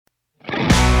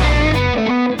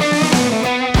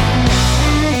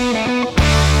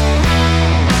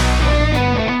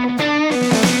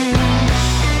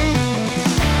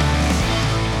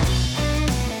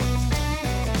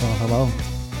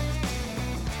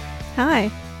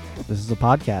Hi. This is a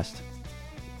podcast. Do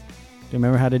you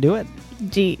remember how to do it?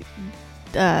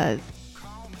 I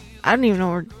don't even know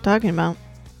what we're talking about.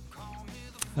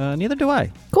 Neither do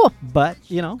I. Cool. But,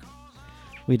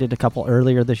 we did a couple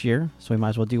earlier this year, so we might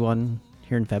as well do one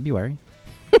here in February.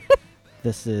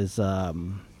 This is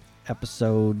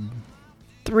episode...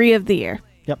 3 of the year.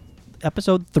 Yep.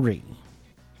 Episode 3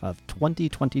 of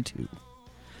 2022.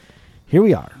 Here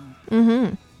we are.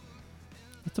 Mm-hmm.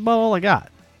 That's about all I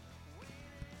got.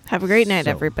 Have a great night,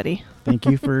 So- everybody. Thank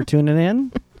you for tuning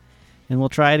in, and we'll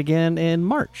try it again in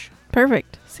March.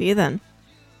 Perfect. See you then.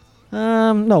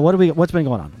 No, what's been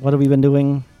going on? What have we been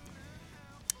doing?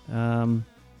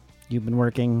 You've been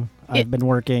working. I've been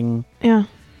working. Yeah.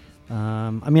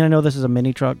 I know this is a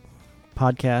mini truck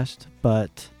podcast,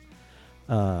 but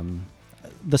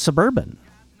the Suburban.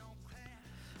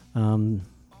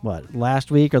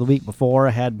 Last week or the week before,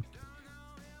 I had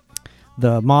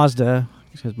the Mazda,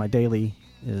 because my daily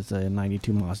is a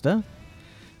 92 Mazda,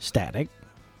 static,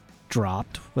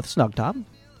 dropped with snug top.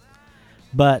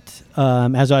 But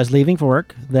as I was leaving for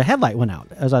work, the headlight went out.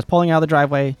 As I was pulling out of the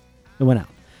driveway, it went out.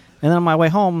 And then on my way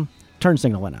home, turn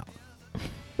signal went out.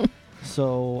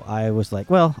 So I was like,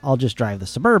 well, I'll just drive the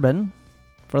Suburban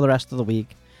for the rest of the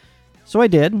week. So I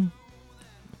did.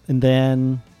 And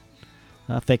then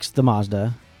fixed the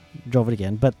Mazda, drove it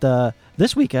again. But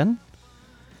this weekend,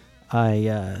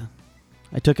 I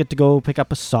took it to go pick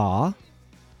up a saw,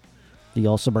 the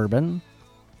old Suburban.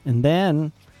 And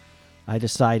then I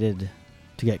decided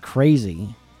to get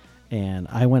crazy, and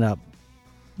I went up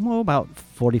about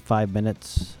 45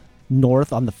 minutes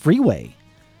north on the freeway.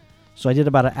 So I did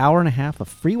about an hour and a half of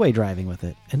freeway driving with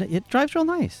it, and it drives real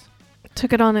nice.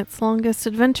 Took it on its longest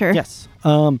adventure. Yes.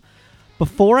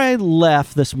 Before I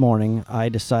left this morning, I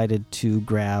decided to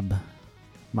grab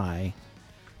my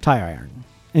tire iron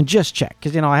and just check,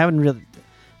 because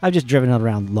I've just driven it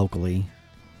around locally,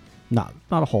 not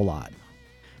a whole lot.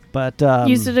 But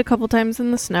Used it a couple times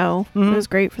in the snow. Mhm. It was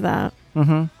great for that.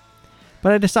 Mm-hmm.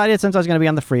 But I decided, since I was going to be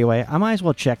on the freeway, I might as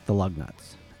well check the lug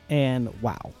nuts. And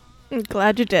wow. I'm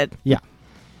glad you did. 3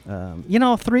 of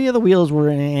the wheels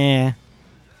were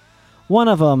one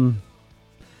of them,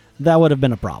 that would have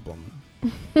been a problem.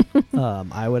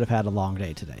 I would have had a long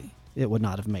day today. It would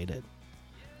not have made it.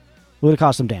 Would have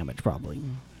caused some damage, probably.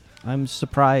 I'm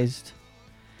surprised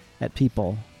at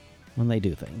people when they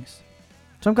do things.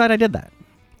 So I'm glad I did that.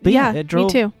 But yeah, it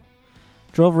drove, me too.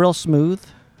 drove real smooth.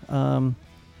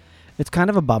 It's kind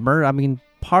of a bummer.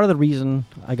 Part of the reason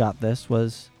I got this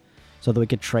was so that we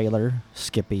could trailer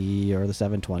Skippy or the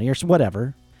 720 or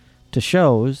whatever to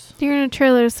shows. You're in a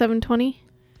trailer 720?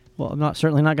 Well, I'm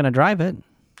certainly not going to drive it.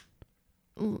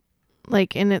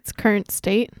 Like in its current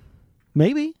state?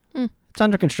 Maybe. It's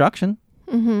under construction.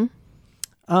 Mm-hmm.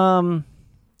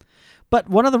 But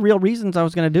one of the real reasons I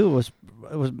was going to do it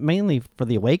was mainly for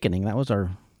the Awakening. That was our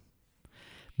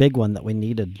big one that we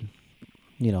needed,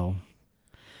 a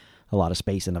lot of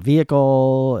space in a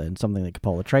vehicle and something that could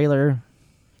pull a trailer.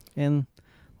 And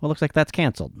well, it looks like that's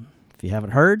canceled. If you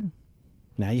haven't heard,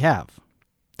 now you have.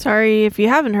 Sorry if you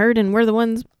haven't heard, and we're the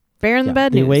ones bearing the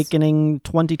bad the news. Awakening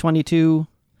 2022,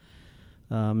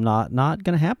 not going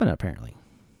to happen apparently.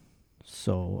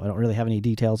 So I don't really have any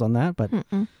details on that, but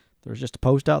there was just a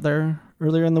post out there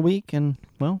earlier in the week, and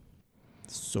well,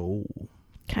 so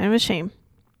Kind of a shame.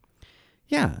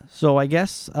 yeah. So I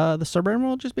guess the Suburban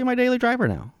will just be my daily driver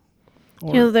now.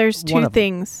 There's one two of them.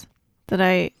 things that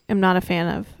I am not a fan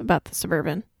of about the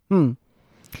Suburban.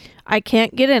 I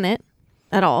can't get in it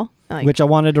at all. Which I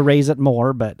wanted to raise it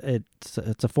more, but it's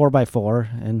a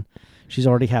 4x4, and she's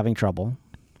already having trouble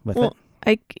with it.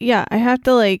 I have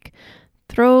to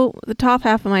throw the top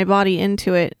half of my body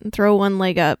into it and throw one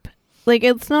leg up.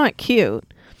 It's not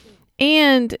cute.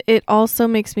 And it also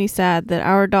makes me sad that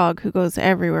our dog, who goes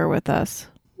everywhere with us,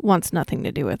 wants nothing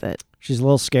to do with it. She's a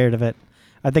little scared of it.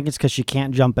 I think it's because she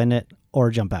can't jump in it or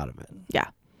jump out of it. Yeah.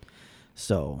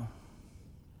 So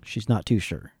she's not too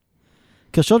sure.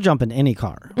 Because she'll jump in any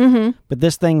car. Mm-hmm. But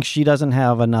this thing, she doesn't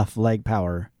have enough leg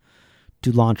power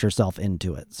to launch herself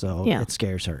into it. So Yeah. it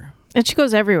scares her. And she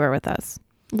goes everywhere with us.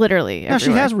 Literally Now,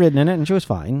 everywhere. she has ridden in it, and she was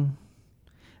fine.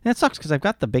 And it sucks because I've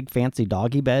got the big fancy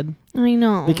doggy bed. I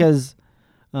know. Because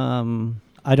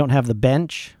I don't have the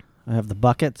bench. I have the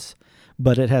buckets.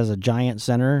 But it has a giant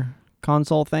center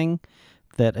console thing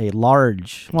that a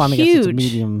large... Well, I guess it's a Huge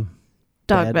medium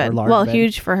dog bed. or large Well, bed.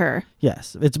 huge for her.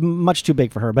 Yes. It's much too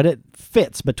big for her, but it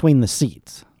fits between the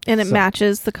seats. And it So-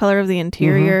 matches the color of the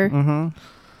interior. Mm-hmm.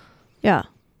 Yeah.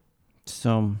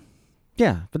 So,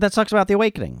 yeah. But that sucks about the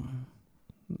Awakening.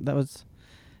 That was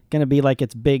going to be like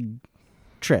its big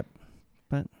trip.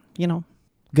 But,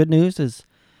 good news is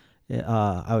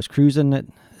I was cruising at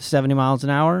 70 miles an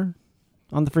hour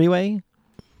on the freeway.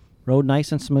 Rode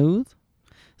nice and smooth.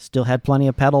 Still had plenty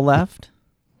of pedal left.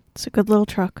 It's a good little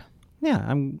truck.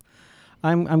 Yeah,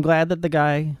 I'm glad that the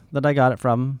guy that I got it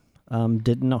from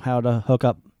didn't know how to hook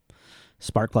up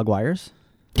spark plug wires,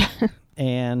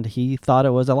 and he thought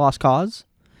it was a lost cause.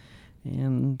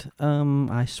 And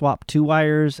I swapped 2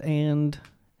 wires, and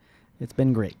it's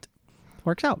been great.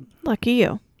 Works out. Lucky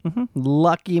you.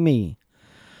 Lucky me.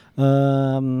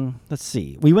 Let's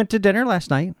see. We went to dinner last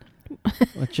night.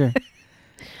 With your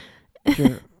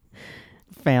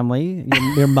family,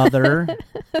 your mother,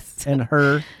 and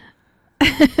her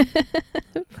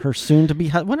soon to be.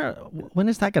 When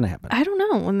is that going to happen? I don't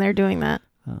know when they're doing that.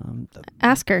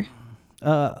 Ask her.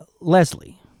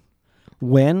 Leslie,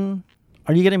 when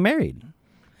are you getting married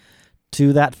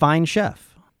to that fine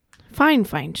chef?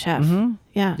 Fine chef.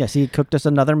 Yeah. Yes, he cooked us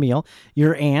another meal.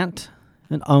 Your aunt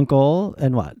and uncle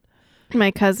and what?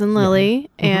 My cousin Lily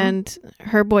and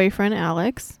her boyfriend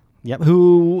Alex. Yep.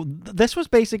 This was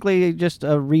basically just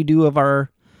a redo of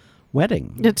our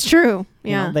wedding. It's true.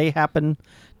 You Yeah. know, they happened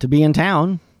to be in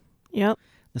town Yep.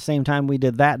 the same time we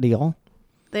did that deal.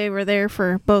 They were there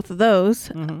for both of those.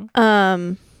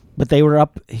 But they were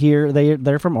up here.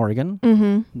 They're from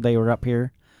Oregon. They were up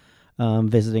here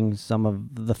visiting some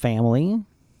of the family.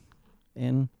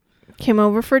 And came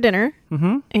over for dinner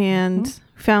and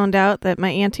found out that my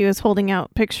auntie was holding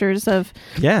out pictures of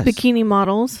bikini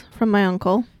models from my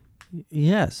uncle.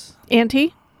 Yes.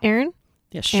 Auntie, Aaron?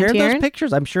 Yeah, share Auntie those Aaron?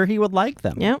 pictures. I'm sure he would like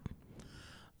them. Yep.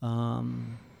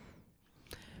 And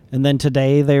then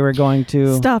today they were going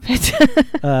to Stop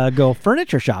it. go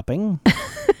furniture shopping.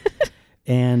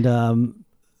 And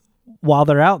while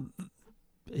they're out,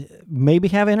 maybe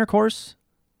have intercourse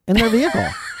in their vehicle.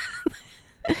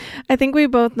 I think we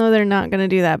both know they're not going to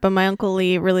do that, but my Uncle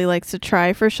Lee really likes to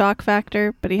try for shock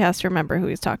factor, but he has to remember who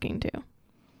he's talking to.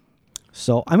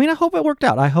 So, I mean, I hope it worked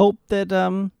out. I hope that,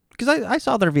 because I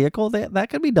saw their vehicle, that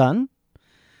could be done.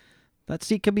 That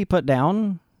seat could be put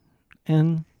down,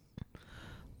 and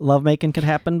lovemaking could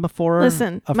happen before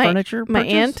furniture my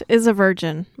purchase. aunt is a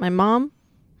virgin. My mom,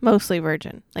 mostly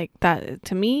virgin. Like that,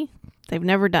 to me, they've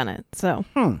never done it. So,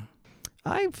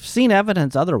 I've seen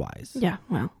evidence otherwise. yeah,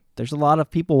 well. There's a lot of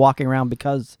people walking around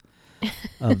because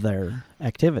of their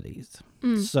activities.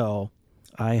 So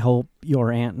I hope your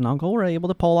aunt and uncle were able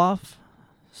to pull off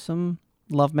some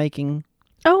lovemaking.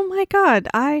 Oh my God,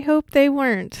 I hope they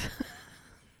weren't.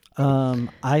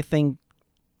 I think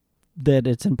that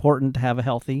it's important to have a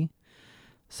healthy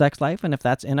sex life. And if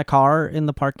that's in a car in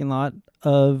the parking lot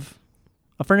of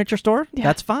a furniture store,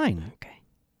 that's fine. Okay,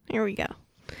 here we go.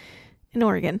 In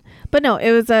Oregon. But no,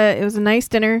 it was a nice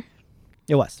dinner.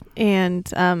 It was. And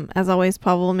as always,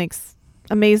 Pavel makes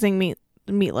amazing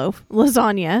meatloaf,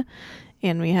 lasagna.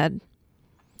 And we had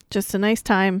just a nice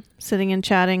time sitting and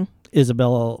chatting.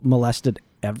 Isabella molested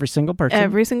every single person.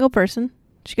 Every single person.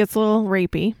 She gets a little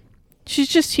rapey. She's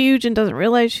just huge and doesn't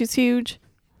realize she's huge.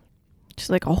 She's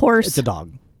like a horse. It's a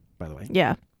dog, by the way.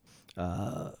 Yeah.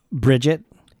 Bridget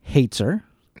hates her.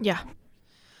 Yeah.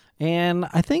 And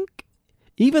I think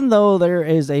even though there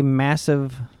is a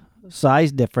massive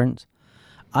size difference,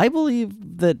 I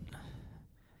believe that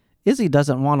Izzy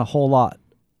doesn't want a whole lot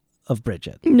of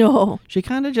Bridget. No. She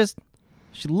kind of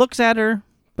she looks at her,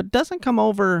 but doesn't come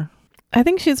over. I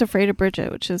think she's afraid of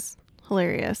Bridget, which is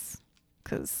hilarious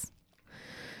because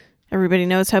everybody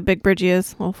knows how big Bridgie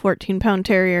is. Well, 14-pound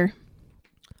terrier.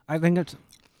 I think it's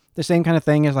the same kind of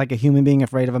thing as like a human being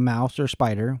afraid of a mouse or a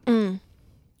spider.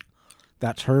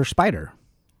 That's her spider.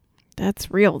 That's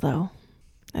real, though.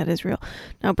 That is real.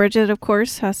 Now, Bridget, of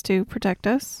course, has to protect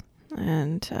us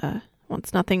and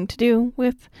wants nothing to do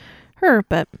with her,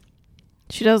 but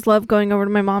she does love going over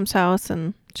to my mom's house,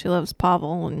 and she loves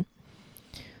Pavel, and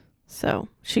so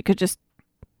she could just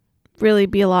really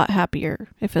be a lot happier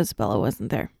if Isabella wasn't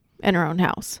there in her own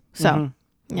house. So,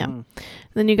 yeah.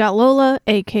 Then you got Lola,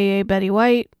 a.k.a. Betty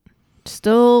White,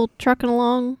 still trucking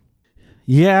along.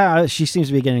 Yeah, she seems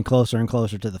to be getting closer and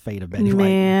closer to the fate of Betty White.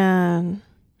 Man.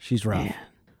 She's rough. Man.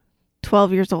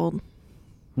 12 years old.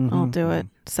 I'll do it.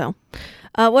 So,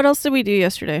 what else did we do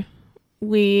yesterday?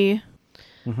 We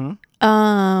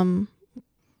ran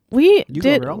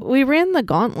the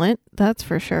gauntlet, that's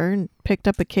for sure, and picked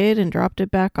up a kid and dropped it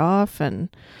back off, and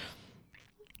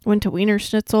went to Wiener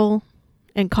Schnitzel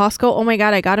and Costco. Oh my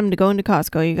God, I got him to go into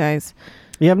Costco, you guys.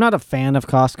 Yeah, I'm not a fan of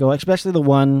Costco, especially the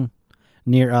one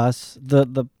near us.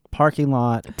 The parking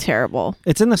lot. Terrible.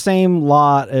 It's in the same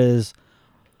lot as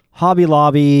Hobby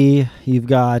Lobby. You've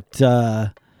got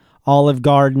Olive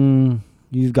Garden.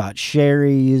 You've got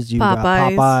Sherry's. You've got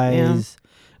Popeyes. Yeah.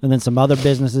 And then some other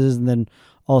businesses. And then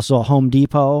Also a Home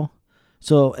Depot.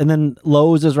 So, and then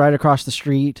Lowe's is right across the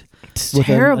street. It's with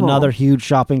terrible. another huge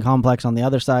shopping complex on the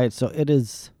other side. So it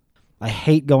is, I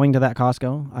hate going to that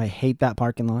Costco. I hate that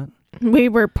parking lot. We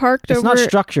were parked It's over. not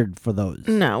structured for those.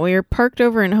 No, we were parked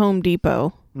over in Home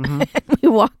Depot. Mhm. We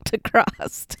walked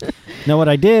across. Now, what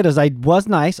I did is I was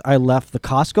nice. I left the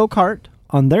Costco cart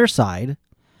on their side.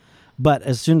 But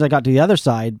as soon as I got to the other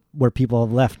side where people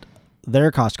have left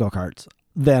their Costco carts,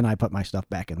 then I put my stuff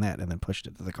back in that and then pushed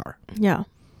it to the car. Yeah.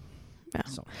 Yeah.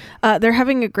 So. They're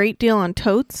having a great deal on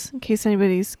totes, in case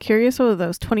anybody's curious. What are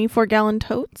those, 24-gallon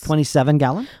totes? 27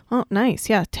 gallon? Oh, nice.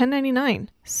 Yeah, $10.99.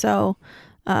 So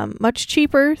much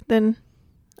cheaper than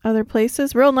other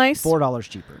places. Real nice. $4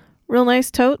 cheaper. Real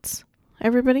nice totes,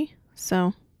 everybody.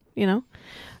 So,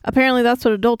 apparently that's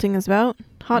what adulting is about.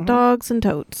 Hot dogs and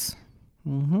totes.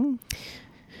 Mm-hmm.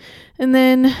 And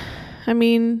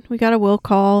then, we got a will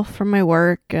call from my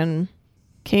work and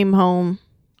came home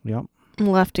Yep.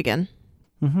 and left again.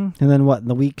 Mm-hmm. And then what,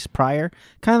 the weeks prior?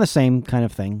 Kind of the same kind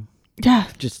of thing. Yeah.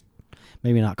 Just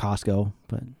maybe not Costco,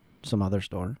 but some other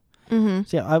store. Mm-hmm.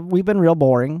 So yeah, we've been real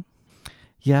boring.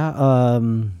 Yeah,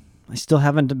 I still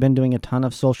haven't been doing a ton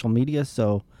of social media,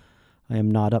 so I am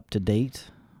not up to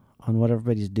date on what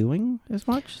everybody's doing as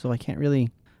much. So I can't really.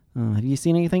 Have you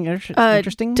seen anything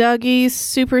interesting? Dougie's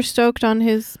super stoked on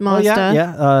his Mazda. Oh,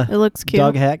 yeah. It looks cute.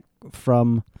 Doug Heck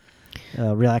from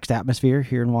Relaxed Atmosphere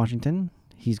here in Washington.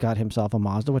 He's got himself a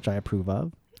Mazda, which I approve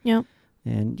of. Yep.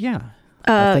 And yeah,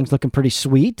 that thing's looking pretty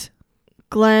sweet.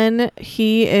 Glenn,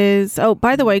 he is... Oh,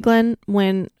 by the way, Glenn,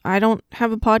 when I don't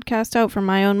have a podcast out for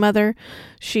my own mother,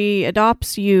 she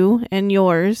adopts you and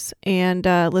yours and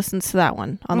listens to that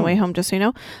one on the way home, just so you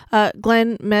know.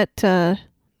 Glenn met the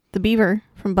beaver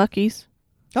from Buc-ee's.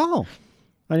 Oh,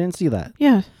 I didn't see that.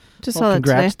 Yeah, just saw that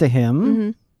congrats today. to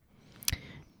him.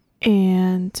 Mm-hmm.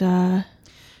 And...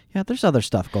 yeah, there's other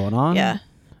stuff going on. Yeah.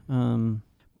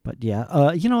 But yeah,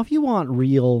 if you want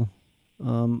real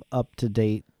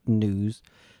up-to-date news,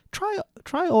 try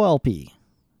OLP.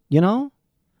 They'll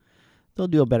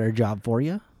do a better job for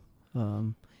you.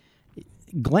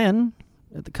 Glenn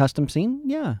at the custom scene,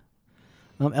 yeah.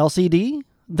 LCD,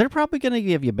 they're probably going to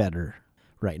give you better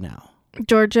right now.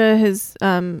 Georgia has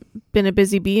been a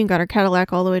busy bee and got her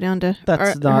Cadillac all the way down to...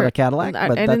 That's not a Cadillac,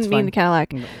 but I that's didn't mean the Cadillac.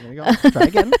 There you go. Try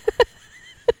again.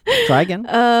 Try again.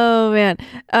 Oh, man.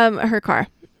 Her car.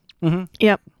 Mm-hmm.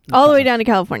 Yep. All the way down to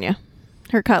California.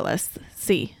 Her Cutlass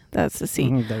C. That's the C.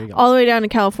 Mm-hmm, there you go. All the way down to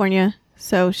California.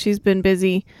 So she's been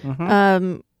busy.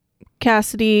 Mm-hmm.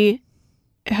 Cassidy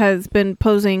has been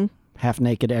posing half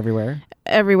naked everywhere.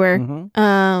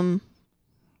 Mm-hmm.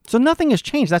 So nothing has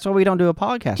changed. That's why we don't do a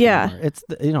podcast anymore. It's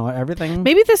everything.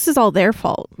 Maybe this is all their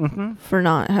fault Mm-hmm. for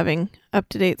not having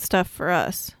up-to-date stuff for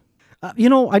us.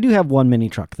 I do have one mini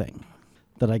truck thing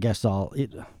that I guess I'm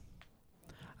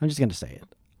just going to say it.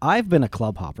 I've been a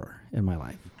club hopper in my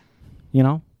life.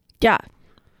 Yeah,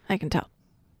 I can tell.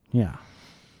 Yeah.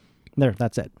 There,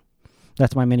 that's it.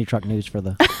 That's my mini truck news for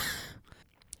the...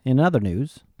 In other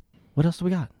news, what else do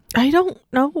we got? I don't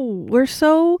know. We're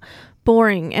so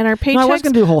boring, and our paychecks. No, I was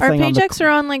gonna do a whole our thing on the- paychecks are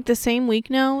on like the same week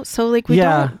now, so we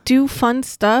don't do fun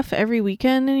stuff every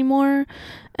weekend anymore,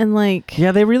 and like.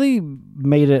 Yeah, they really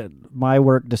made it. My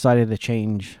work decided to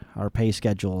change our pay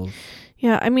schedules.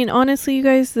 Yeah, honestly, you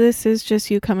guys, this is just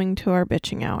you coming to our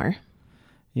bitching hour.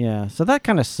 Yeah, so that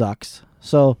kind of sucks.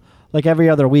 So, like every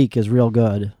other week is real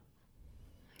good,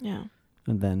 Yeah.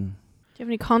 and then. Do you have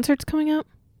any concerts coming up?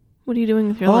 What are you doing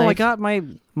with your life? I got my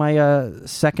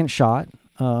second shot.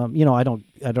 I don't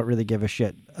really give a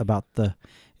shit about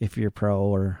if you're pro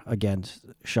or against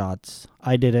shots.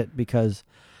 I did it because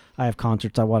I have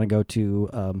concerts I want to go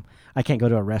to. I can't go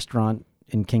to a restaurant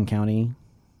in King County,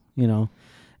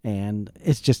 and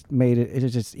it's just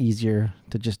it's just easier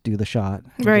to just do the shot.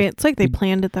 Right. It's like they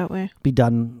planned it that way. Be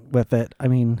done with it.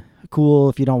 Cool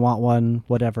if you don't want one,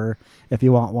 whatever. If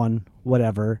you want one,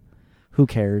 whatever. Who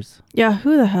cares? Yeah,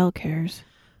 who the hell cares?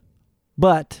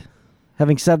 But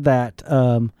having said that,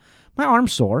 my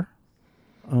arm's sore.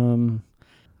 I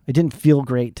didn't feel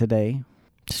great today.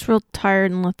 Just real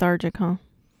tired and lethargic, huh?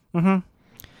 Mm-hmm.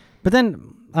 But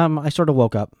then I sort of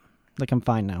woke up. Like, I'm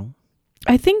fine now.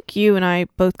 I think you and I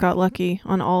both got lucky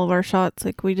on all of our shots.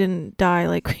 Like, we didn't die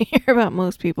like we hear about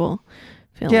most people.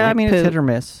 Yeah, like it's hit or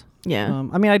miss. Yeah.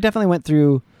 I definitely went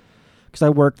through, because I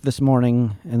worked this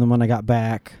morning, and then when I got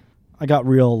back, I got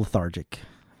real lethargic.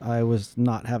 I was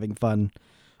not having fun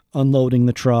unloading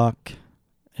the truck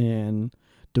and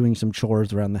doing some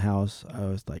chores around the house. I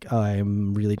was like,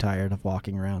 I'm really tired of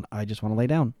walking around. I just want to lay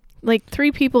down. Like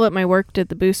 3 people at my work did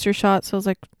the booster shot, so I was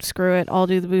like, screw it, I'll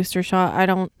do the booster shot. I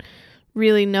don't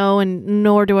really know, and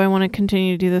nor do I want to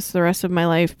continue to do this the rest of my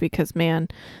life because, man,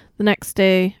 the next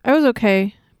day I was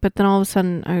okay, but then all of a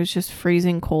sudden I was just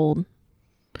freezing cold.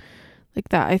 Like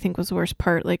that, I think was the worst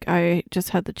part. Like I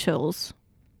just had the chills.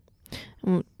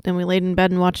 And then we laid in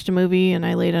bed and watched a movie, and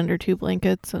I laid under 2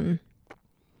 blankets, and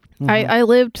I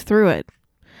lived through it.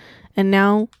 And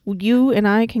now you and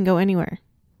I can go anywhere.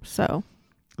 So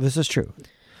this is true.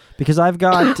 Because I've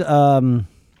got, I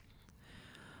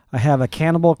have a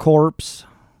Cannibal Corpse,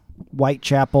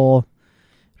 Whitechapel,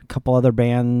 a couple other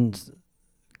bands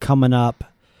coming up.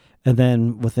 And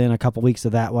then within a couple weeks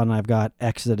of that one, I've got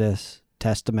Exodus,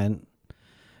 Testament,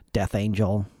 Death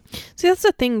Angel. See, that's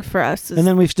the thing for us. And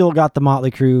then we've still got the Motley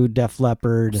Crue, Def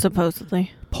Leppard.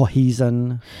 Supposedly.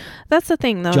 Poison. That's the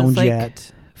thing, though. Joan Like,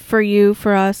 Jett.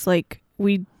 for us, like,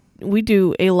 we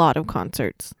do a lot of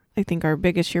concerts. I think our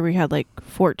biggest year we had like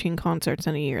 14 concerts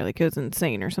in a year. Like it was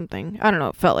insane or something. I don't know.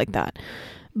 It felt like that.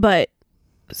 But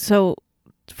so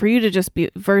for you to just be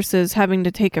versus having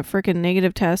to take a freaking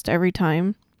negative test every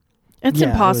time, it's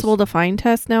impossible to find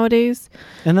tests nowadays.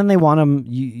 And then they want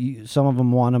them. Some of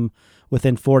them want them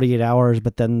within 48 hours,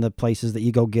 but then the places that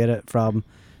you go get it from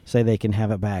say they can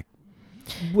have it back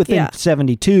within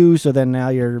 72. So then now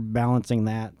you're balancing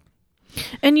that.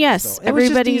 And yes, so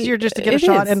everybody, it was just easier just to get a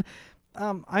shot. Is. And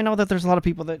I know that there's a lot of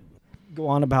people that go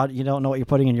on about you don't know what you're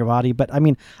putting in your body, but I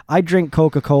mean, I drink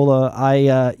Coca-Cola.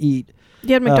 I eat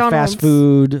fast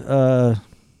food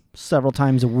several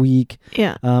times a week.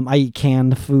 Yeah. I eat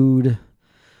canned food.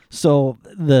 So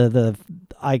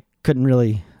I couldn't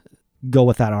really go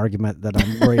with that argument that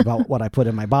I'm worried about what I put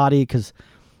in my body because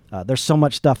there's so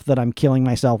much stuff that I'm killing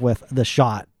myself with. The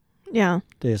shot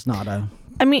is not a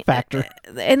factor.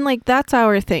 And like that's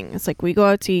our thing. It's like we go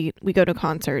out to eat, we go to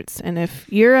concerts, and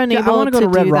if you're unable I want to go to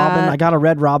Red Robin. That, I got a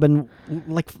Red Robin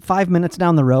like 5 minutes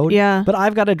down the road. Yeah. But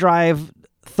I've got to drive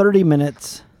 30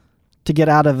 minutes to get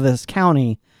out of this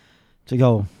county to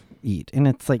go eat. And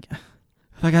it's like,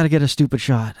 if I got to get a stupid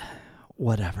shot,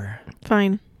 whatever.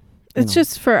 Fine. It's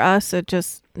just for us, it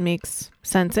just makes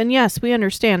sense. And yes, we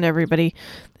understand everybody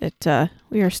that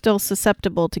we are still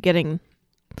susceptible to getting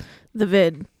the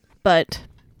vid, but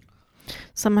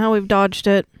somehow we've dodged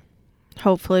it.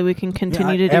 Hopefully we can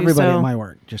continue to do so. Everybody at my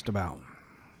work, just about.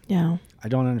 Yeah. I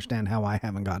don't understand how I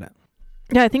haven't got it.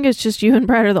 Yeah, I think it's just you and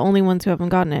Brad are the only ones who haven't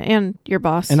gotten it, and your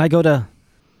boss. And I've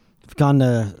gone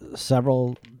to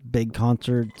several big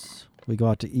concerts. We go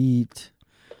out to eat.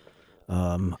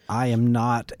 I am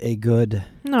not a good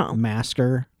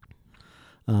masker.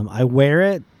 I wear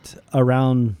it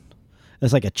around,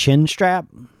 it's like a chin strap.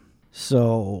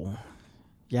 So,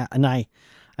 yeah, and I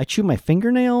chew my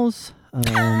fingernails.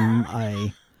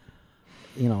 Because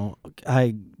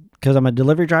I'm a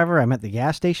delivery driver, I'm at the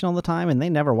gas station all the time, and they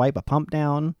never wipe a pump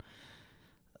down.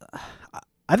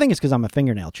 I think it's because I'm a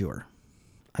fingernail chewer.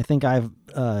 I think I've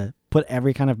put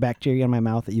every kind of bacteria in my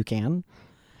mouth that you can.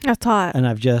 That's hot. And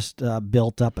I've just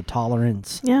built up a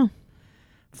tolerance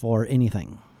for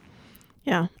anything.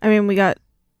 Yeah. I mean, we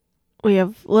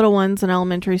have little ones in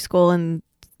elementary school, and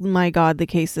my God, the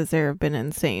cases there have been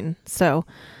insane. So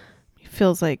it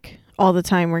feels like all the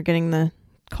time we're getting the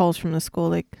calls from the school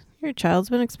like, your child's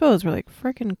been exposed. We're like,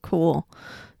 freaking cool.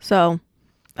 So,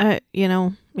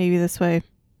 maybe this way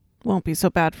won't be so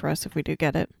bad for us if we do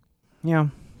get it. Yeah.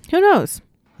 Who knows?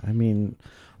 I mean,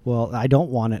 well, I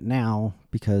don't want it now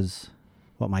because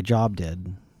what my job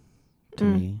did to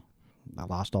me, I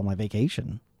lost all my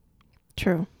vacation.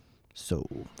 True. So,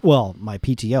 well, my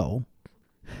PTO.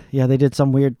 Yeah, they did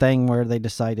some weird thing where they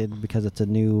decided because it's a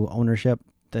new ownership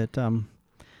that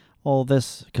all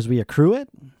this, because we accrue it,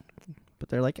 but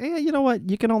they're like, hey, you know what?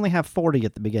 You can only have 40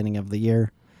 at the beginning of the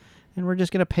year, and we're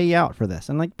just going to pay you out for this.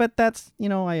 And like, but that's,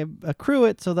 I accrue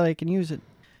it so that I can use it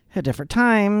at different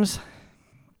times.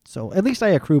 So at least I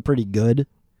accrue pretty good.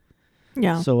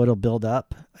 Yeah. So it'll build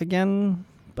up again,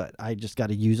 but I just got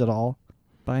to use it all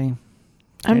by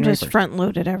I'm just front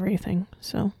loaded everything.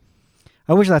 So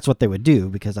I wish that's what they would do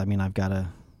because I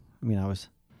was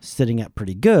sitting up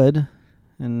pretty good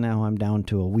and now I'm down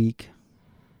to a week.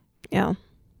 Yeah.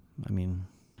 I mean,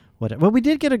 whatever. Well, we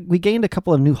gained a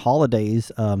couple of new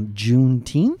holidays.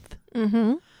 Juneteenth.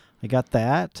 Mm-hmm. I got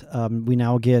that. We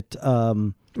now get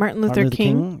Martin Luther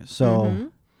King. So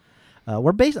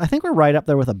I think we're right up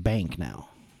there with a bank now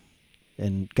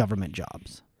in government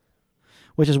jobs,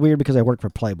 which is weird because I work for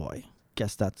Playboy.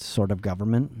 Guess that's sort of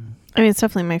government. I mean, it's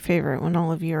definitely my favorite when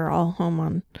all of you are all home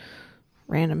on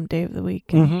random day of the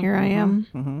week. And here I am.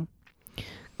 Mm-hmm.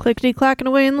 Clickety-clacking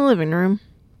away in the living room.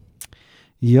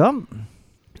 Yep.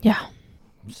 Yeah.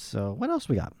 So what else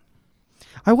we got?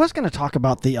 I was going to talk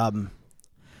about the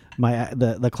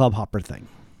the club hopper thing.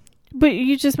 But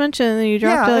you just mentioned that you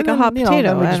dropped Yeah, it like and a hot then, potato.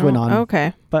 then we just went on.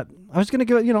 Okay. But I was going to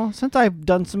go, since I've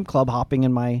done some club hopping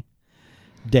in my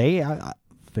day, I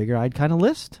figure I'd kind of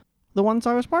list the ones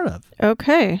I was part of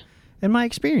Okay. in my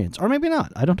experience. Or maybe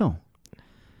not. I don't know.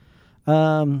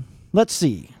 Let's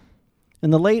see.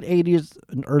 In the late 80s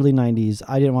and early 90s,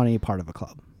 I didn't want any part of a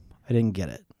club. I didn't get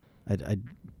it.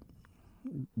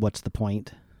 What's the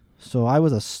point? So I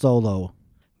was a solo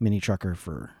mini trucker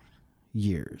for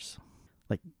years.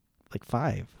 Like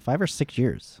 5 or 6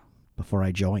 years before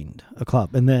I joined a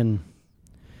club. And then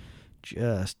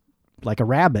just like a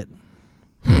rabbit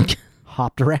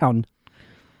hopped around.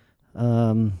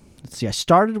 Let's see. I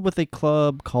started with a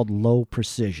club called Low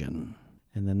Precision,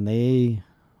 and then they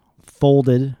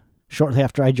folded shortly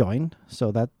after I joined.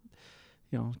 So that,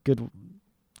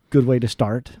 good way to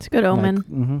start. It's a good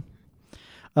omen.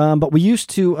 But we used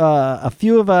to, a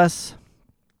few of us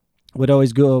would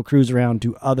always go cruise around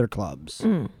to other clubs.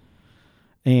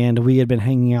 And we had been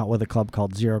hanging out with a club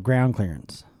called Zero Ground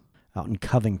Clearance out in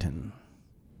Covington.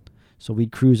 So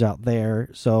we'd cruise out there.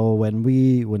 So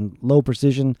when Low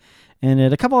Precision, and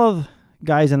a couple of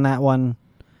guys in that one,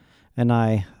 and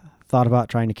I thought about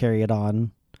trying to carry it on,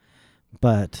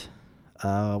 but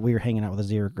we were hanging out with the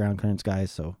Zero Ground Clearance guys,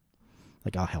 so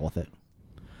I'll hell with it.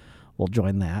 We'll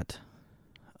join that.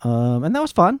 And that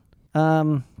was fun.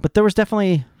 But there was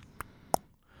definitely,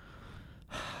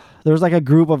 like a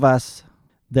group of us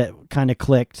that kind of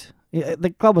clicked.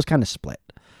 The club was kind of split.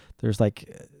 There's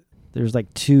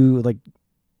two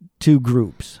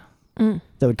groups that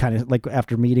would kind of, like,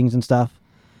 after meetings and stuff,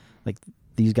 like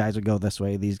these guys would go this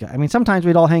way, these guys. I mean, sometimes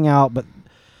we'd all hang out, but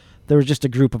there was just a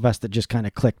group of us that just kind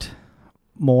of clicked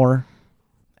more.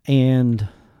 And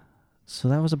so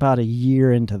that was about a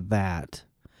year into that.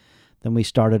 Then we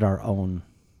started our own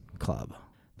club.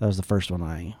 That was the first one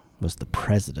I was the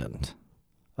president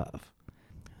of.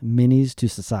 Minis to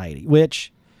Society,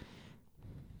 which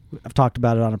I've talked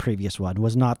about it on a previous one,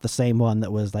 was not the same one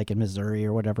that was like in Missouri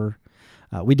or whatever.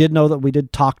 We did know that we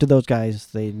did talk to those guys.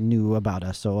 They knew about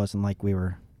us, so it wasn't like we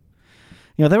were,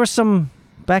 there was some,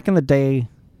 back in the day,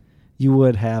 you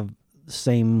would have the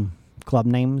same club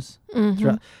names.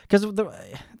 Because of the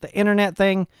internet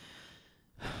thing.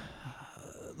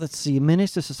 Let's see,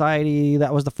 Minis to Society,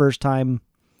 that was the first time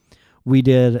we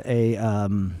did a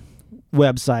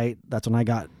website. That's when I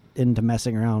got into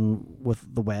messing around with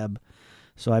the web.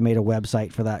 So I made a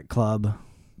website for that club.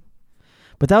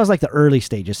 But that was like the early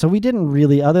stages. So we didn't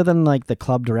really, other than like the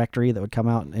club directory that would come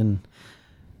out in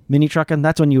mini trucking,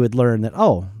 that's when you would learn that,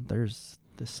 there's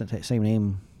this same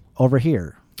name over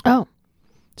here. Oh.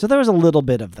 So there was a little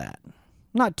bit of that.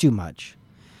 Not too much.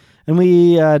 And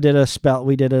we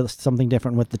did something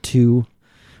different with the 2.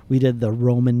 We did the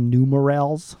Roman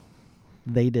numerals.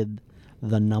 They did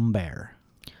the number.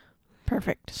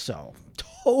 Perfect. So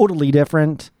totally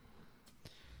different.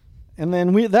 And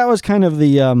then that was kind of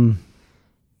the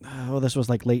this was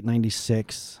like late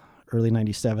 96, early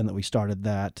 97 that we started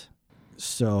that.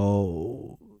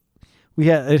 So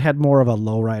it had more of a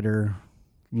lowrider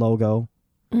logo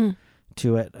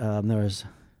to it.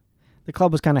 The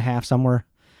club was kind of half, some were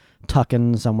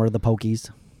Tucking, some were the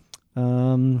Pokies.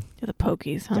 The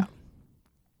Pokies, huh? Yeah.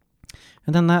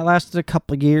 And then that lasted a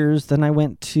couple of years. Then I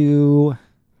went to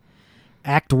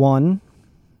Act 1,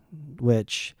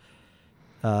 which,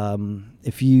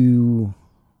 if you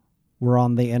were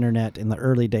on the internet in the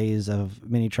early days of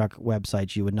mini truck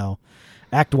websites, you would know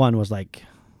Act 1 was like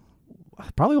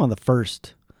probably one of the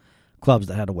first clubs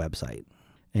that had a website.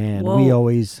 And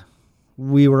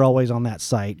we were always on that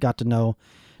site, got to know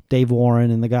Dave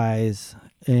Warren and the guys.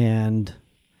 And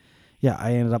yeah,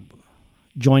 I ended up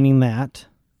joining that,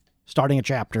 starting a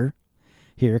chapter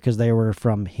here because they were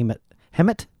from Hemet,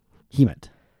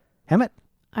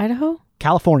 Idaho?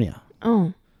 California.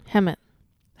 Oh, Hemet.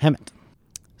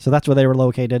 So that's where they were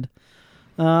located.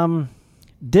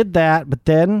 Did that, but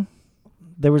then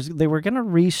they were going to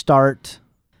restart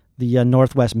the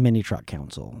Northwest Mini Truck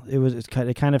Council.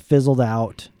 It kind of fizzled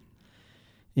out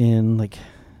in this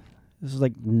was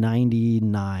like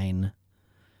 99,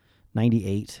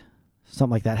 98,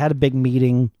 something like that. Had a big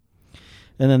meeting.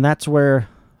 And then that's where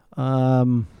I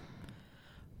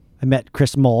met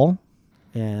Chris Mull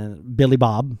and Billy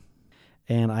Bob,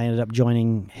 and I ended up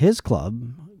joining his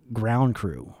club, Ground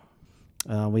Crew.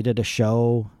 We did a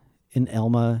show in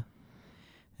Elma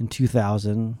in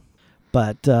 2000,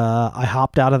 but I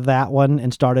hopped out of that one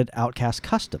and started Outcast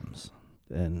Customs,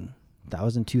 and that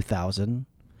was in 2000.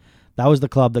 That was the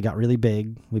club that got really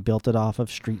big. We built it off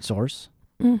of Street Source.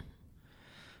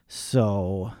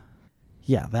 So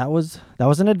yeah, that was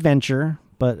an adventure,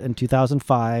 but in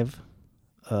 2005,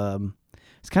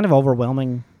 it's kind of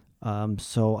overwhelming.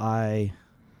 So I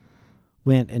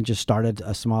went and just started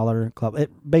a smaller club. It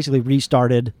basically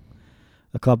restarted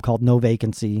a club called No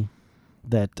Vacancy.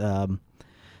 That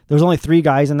there was only 3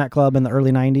 guys in that club in the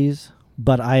early 90s,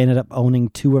 but I ended up owning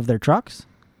 2 of their trucks.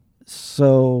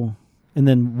 So, and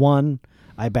then 1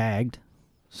 I bagged.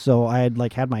 So I had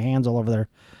had my hands all over their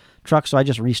trucks. So I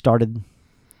just restarted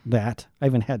that.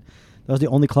 That was the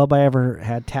only club I ever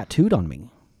had tattooed on me.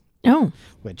 Oh.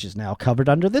 Which is now covered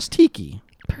under this tiki.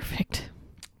 Perfect.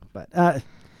 But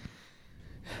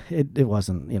it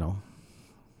wasn't,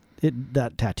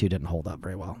 that tattoo didn't hold up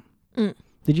very well.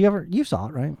 Did you saw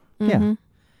it, right? Mm-hmm.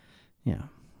 Yeah.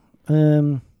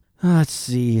 Let's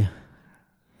see.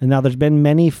 And now there's been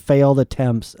many failed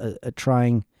attempts at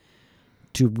trying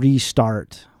to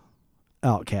restart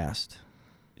Outcast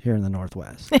here in the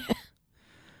Northwest.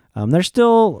 There's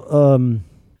still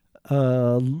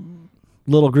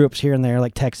little groups here and there,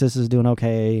 like Texas is doing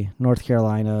okay, North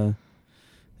Carolina,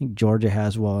 I think Georgia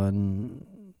has one.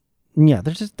 Yeah,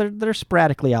 they're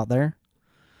sporadically out there.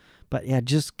 But yeah,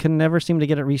 just can never seem to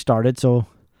get it restarted. So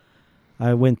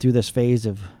I went through this phase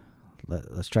of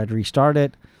let's try to restart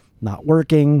it, not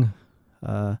working.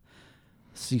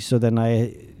 So then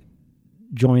I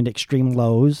joined Extreme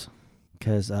Lows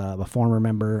because a former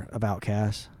member of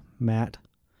Outcast, Matt,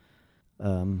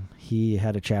 he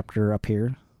had a chapter up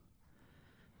here.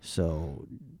 So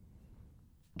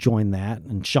joined that,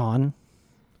 and Sean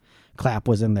Clapp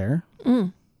was in there.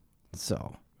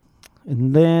 So,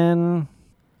 and then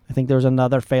I think there was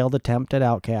another failed attempt at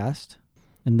Outcast,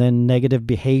 and then Negative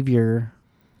Behavior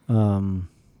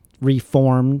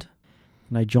reformed,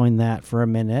 and I joined that for a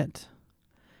minute,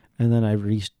 and then I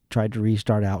tried to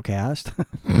restart Outcast,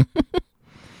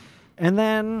 and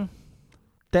then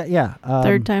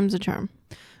third time's a charm.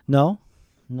 No.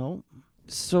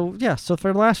 So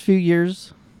for the last few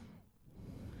years,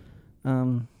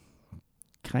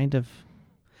 kind of,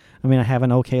 I have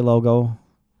an OK logo,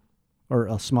 or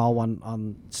a small one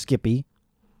on Skippy,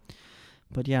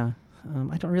 but I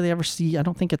don't really ever I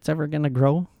don't think it's ever going to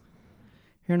grow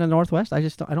here in the Northwest. I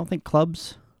don't think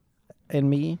clubs and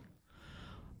me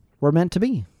were meant to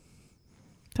be.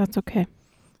 That's okay.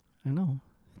 I know.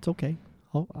 It's okay.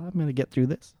 I'm going to get through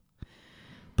this.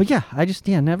 But I just,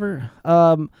 never,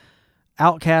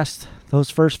 Outcast, those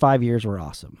first 5 years were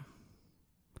awesome.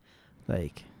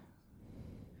 If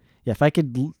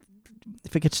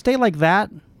it could stay like that,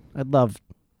 I'd love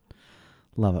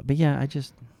it. But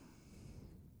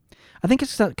I think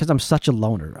it's because I'm such a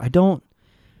loner. I don't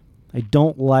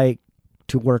like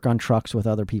to work on trucks with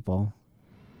other people.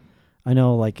 I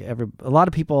know a lot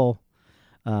of people,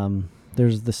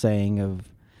 there's the saying of,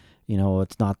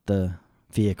 it's not the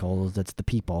vehicles, it's the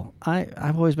people.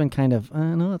 I've always been kind of,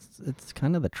 no, it's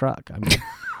kind of the truck.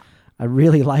 I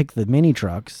really like the mini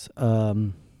trucks.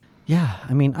 I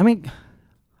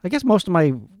guess most of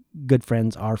my good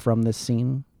friends are from this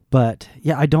scene, but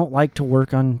I don't like to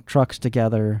work on trucks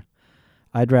together.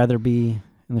 I'd rather be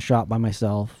in the shop by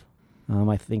myself.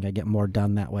 I think I get more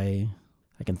done that way.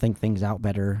 I can think things out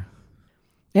better,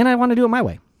 and I want to do it my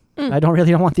way. I don't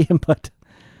want the input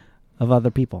of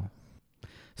other people.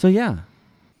 So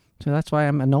so that's why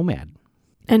I'm a nomad.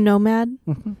 A nomad?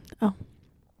 Mm-hmm. Oh.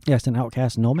 Yes, an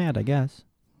Outcast nomad, I guess.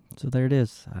 So there it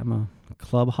is. I'm a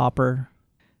club hopper,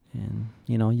 and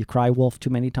you cry wolf too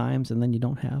many times, and then you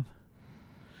don't have.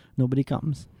 Nobody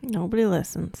comes. Nobody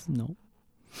listens. No.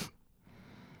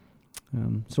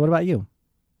 So what about you?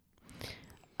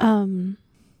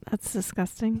 That's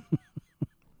disgusting.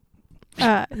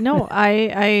 No,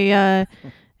 I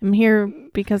am here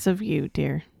because of you,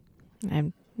 dear.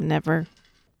 I've never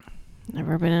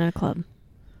been in a club.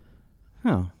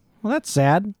 Oh, well, that's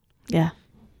sad. Yeah,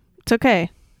 it's okay.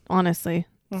 Honestly,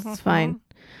 it's fine.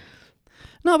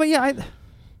 No, but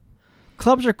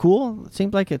clubs are cool. It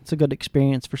seems like it's a good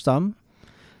experience for some.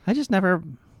 I just never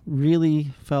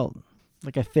really felt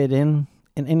like I fit in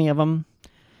any of them.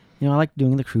 I like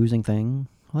doing the cruising thing.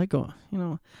 I like going,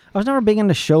 I was never big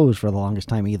into shows for the longest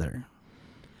time either.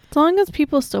 As long as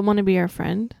people still want to be our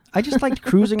friend. I just liked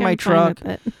cruising my truck.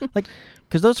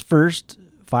 Because those first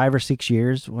 5 or 6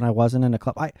 years when I wasn't in a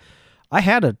club, I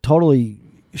had a totally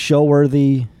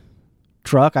show-worthy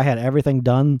truck. I had everything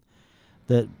done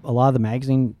that a lot of the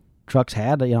magazine trucks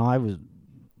had. I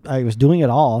was doing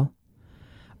it all.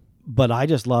 But I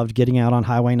just loved getting out on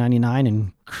Highway 99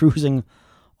 and cruising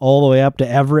all the way up to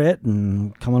Everett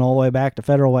and coming all the way back to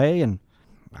Federal Way, and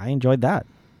I enjoyed that.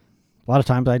 A lot of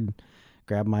times I'd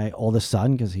grab my oldest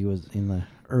son because he was in the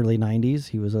early 90s.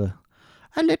 He was a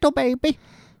little baby.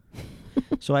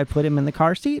 So I'd put him in the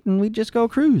car seat and we'd just go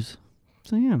cruise.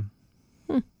 So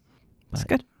That's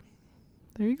good.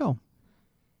 There you go.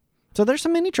 So there's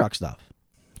some mini truck stuff.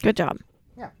 Good job.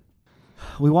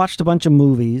 We watched a bunch of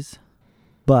movies,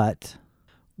 but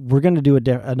we're going to do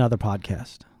another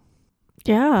podcast.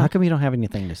 Yeah. How come you don't have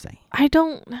anything to say? I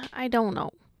don't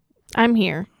know. I'm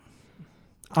here.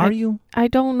 Are you? I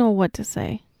don't know what to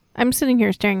say. I'm sitting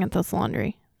here staring at this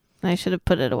laundry. I should have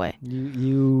put it away.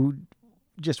 You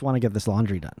just want to get this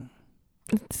laundry done.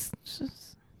 It's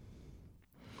just...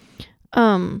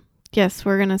 Yes,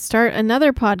 we're going to start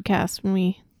another podcast when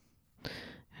we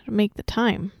make the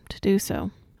time to do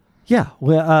so. Yeah,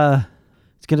 well,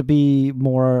 it's going to be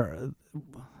more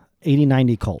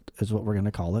 80-90 cult is what we're going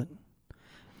to call it.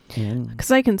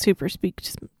 Because I can super speak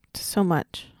to so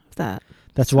much of that.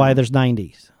 That's why there's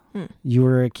 90s. You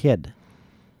were a kid.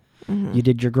 Mm-hmm. You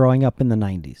did your growing up in the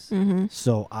 90s. Mm-hmm.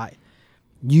 So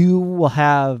you will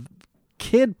have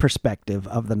kid perspective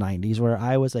of the 90s where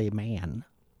I was a man.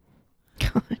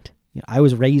 God. I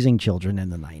was raising children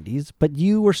in the 90s, but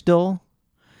you were still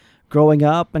growing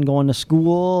up and going to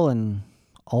school and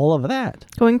all of that.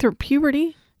 Going through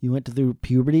puberty. You went through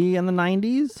puberty in the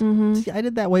 90s? Mm-hmm. See, I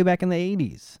did that way back in the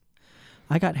 80s.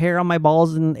 I got hair on my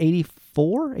balls in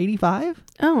 84, 85.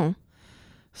 Oh.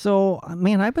 So,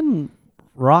 man, I've been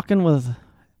rocking with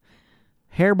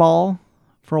hairball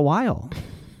for a while,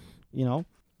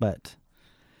 but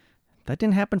that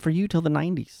didn't happen for you till the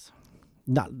 90s.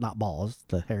 Not balls,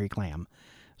 the hairy clam.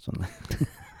 So,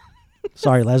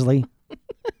 sorry, Leslie.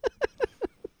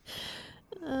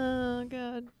 Oh,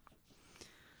 God.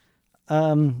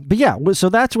 But yeah, so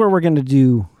that's where we're going to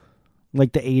do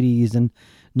like the 80s and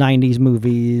 90s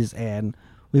movies, and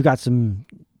we've got some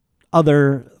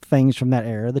other things from that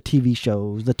era, the TV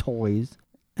shows, the toys,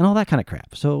 and all that kind of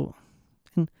crap. So,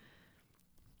 and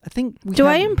I think Do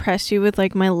I impress you with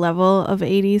like my level of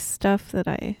 80s stuff that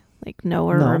I like know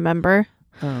or remember?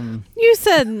 You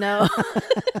said no.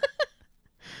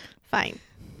 Fine.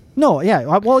 No,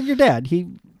 yeah. Well, your dad, he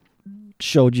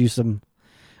showed you some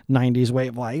 90s way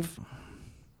of life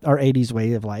or 80s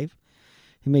way of life.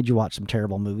 He made you watch some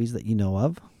terrible movies that you know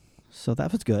of. So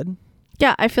that was good.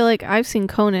 Yeah, I feel like I've seen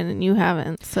Conan and you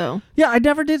haven't, so. Yeah, I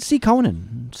never did see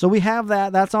Conan. So we have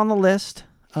that. That's on the list.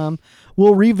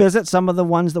 We'll revisit some of the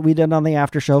ones that we did on the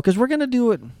after show because we're going to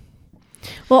do it.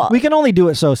 Well, we can only do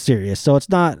it so serious. So it's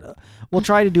not, we'll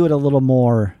try to do it a little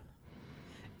more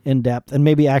in depth and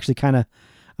maybe actually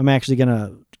I'm actually going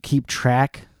to keep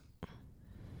track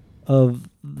of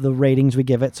the ratings we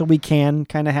give it. So we can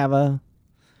kind of have a,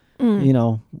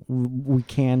 we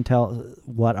can tell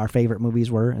what our favorite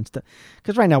movies were and stuff.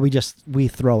 Because right now we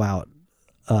throw out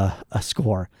a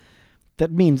score.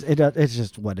 That means it's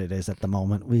just what it is at the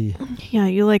moment. Yeah,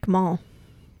 you like them all.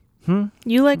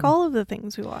 You like all of the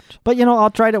things we watch. But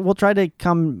we'll try to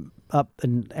come up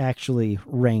and actually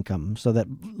rank them so that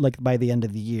like by the end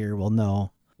of the year we'll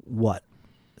know what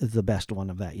is the best one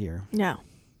of that year. Yeah.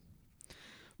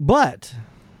 But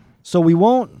so we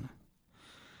won't,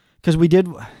 because we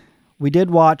did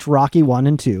watch Rocky 1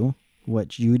 and 2,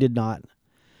 which you did not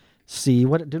see.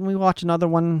 What didn't we watch another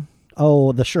one?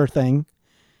 Oh, The Sure Thing.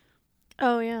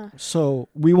 Oh yeah. So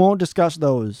we won't discuss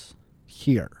those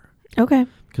here. Okay.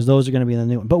 Because those are going to be the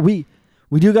new one. But we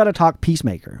do got to talk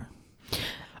Peacemaker.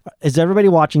 Is everybody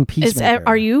watching Peacemaker?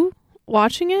 Are you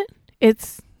watching it?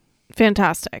 It's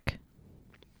fantastic.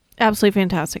 Absolutely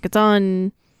fantastic. Is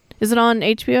it on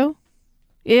HBO?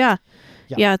 Yeah.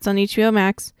 Yeah, it's on HBO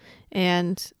Max.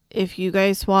 And if you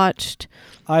guys watched...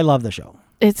 I love the show.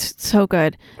 It's so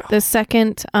good. The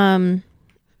second...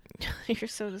 You're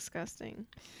so disgusting.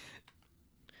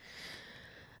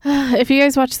 If you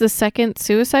guys watched the second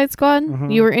Suicide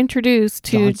Squad, you were introduced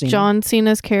to John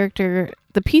Cena's character,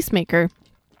 the Peacemaker.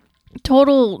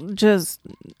 Total just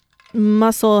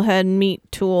muscle head meat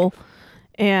tool.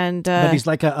 And but he's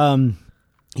like a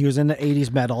he was in the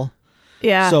 80s metal.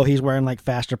 Yeah. So he's wearing like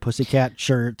Faster Pussycat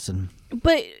shirts and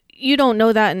But you don't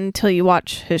know that until you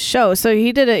watch his show. So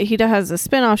he has a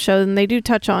spin-off show and they do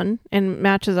touch on and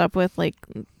matches up with like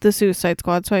the Suicide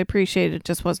Squad, so I appreciate it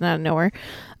just wasn't out of nowhere.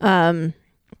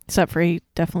 Except for he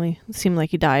definitely seemed like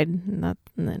he died, and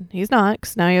then he's not,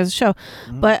 because now he has a show.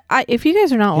 But if you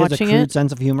guys are not watching it, he has a crude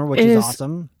sense of humor, which is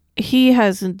awesome. He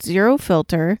has zero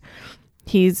filter.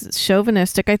 He's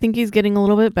chauvinistic. I think he's getting a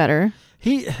little bit better.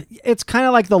 It's kind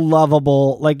of like the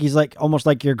lovable, like he's like almost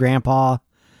like your grandpa,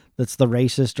 that's the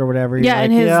racist or whatever. You're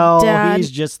and like, his dad.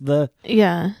 He's just the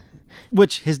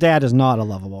Which his dad is not a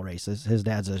lovable racist. His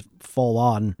dad's a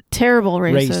full-on terrible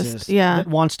racist. Yeah, that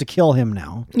wants to kill him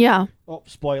now. Yeah. Oh,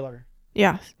 spoiler.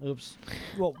 Yeah. Oops.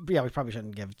 Well, yeah, we probably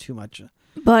shouldn't give too much.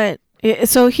 But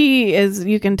so he is.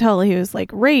 You can tell he was like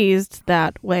raised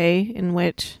that way, in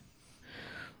which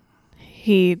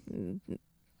he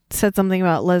said something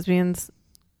about lesbians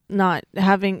not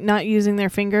using their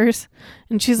fingers,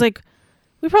 and she's like,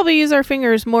 we probably use our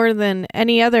fingers more than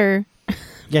any other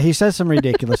Yeah, he says some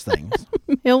ridiculous things.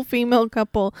 male female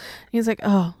couple. He's like,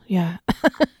 oh yeah.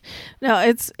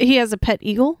 No, he has a pet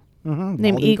eagle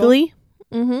named Bald eagle?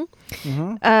 Eagly.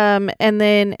 And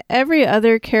then every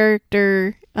other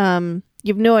character,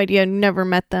 you've no idea, never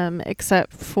met them,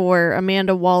 except for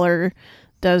Amanda Waller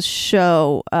does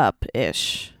show up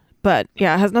ish. But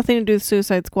yeah, it has nothing to do with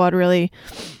Suicide Squad, really.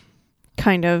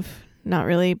 Kind of, not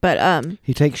really, but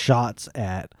he takes shots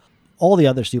at all the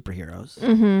other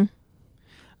superheroes.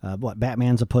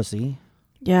 Batman's a pussy.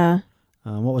 Yeah.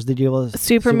 What was the deal with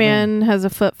Superman has a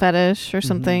foot fetish or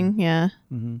something. Yeah.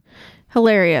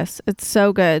 Hilarious. It's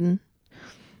so good.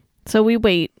 So we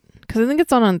wait, because I think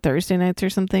it's on Thursday nights or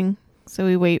something. So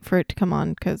we wait for it to come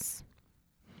on because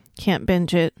can't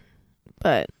binge it.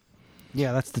 But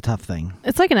yeah, that's the tough thing.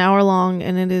 it's like an hour long,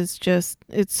 and it's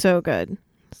so good.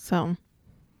 So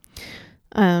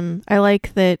I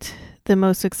like that the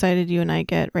most excited you and I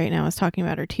get right now is talking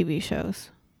about our TV shows.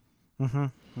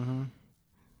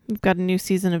 We've got a new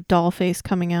season of Dollface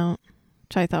coming out,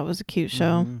 which I thought was a cute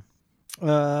show.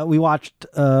 We watched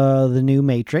the new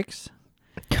Matrix.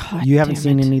 God, You haven't damn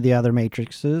seen it. any of the other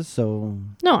Matrixes, so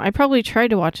No, I probably tried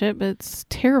to watch it, but it's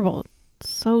terrible. It's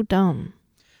so dumb.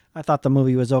 I thought the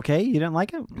movie was okay. You didn't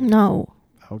like it? No.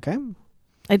 Okay.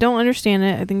 I don't understand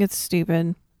it. I think it's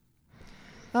stupid.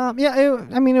 Yeah,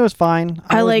 it was fine.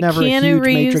 I was like never Keanu a huge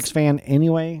Reeves. Matrix fan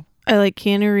anyway. I like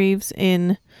Keanu Reeves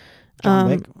in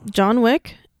John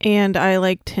Wick, and I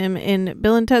liked him in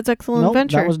Bill and Ted's Excellent Nope,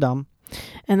 Adventure. that was dumb.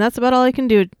 And that's about all I can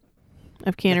do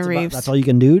of Keanu Reeves. That's all you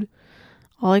can do?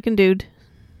 All I can do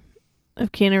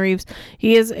of Keanu Reeves.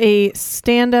 He is a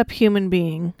stand-up human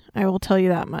being. I will tell you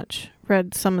that much.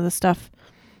 Read some of the stuff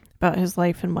about his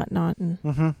life and whatnot, and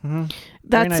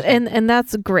that's nice. and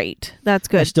that's great. That's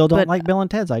good. I still don't but like Bill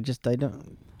and Ted's. I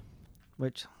don't.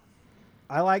 Which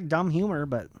I like dumb humor,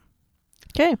 but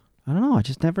okay. I don't know. I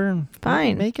just never.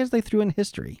 Fine. Maybe because they threw in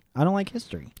history. I don't like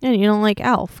history. And you don't like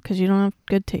Alf because you don't have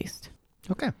good taste.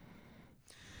 Okay.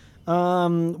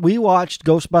 We watched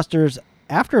Ghostbusters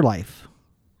Afterlife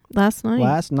Last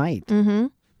night. Mm-hmm.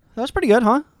 That was pretty good,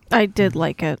 huh? I did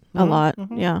like it a lot.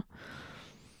 Yeah.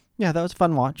 Yeah, that was a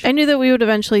fun watch. I knew that we would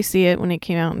eventually see it when it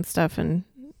came out and stuff, and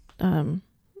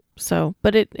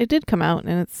but it did come out,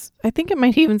 and I think it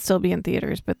might even still be in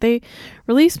theaters, but they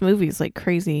release movies like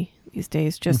crazy these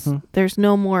days. Just there's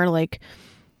no more like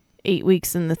 8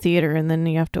 weeks in the theater and then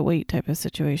you have to wait type of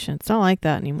situation. It's not like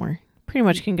that anymore. Pretty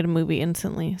much can get a movie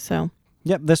instantly. So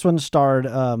yep, this one starred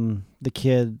the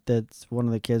kid that's one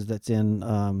of the kids that's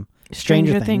in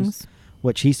Stranger Things,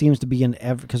 which he seems to be in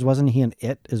because wasn't he in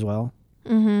It as well?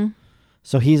 Mm-hmm.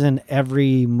 So he's in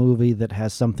every movie that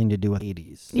has something to do with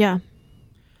 80s. Yeah.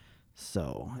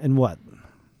 So, and what?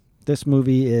 This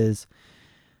movie is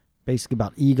basically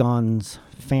about Egon's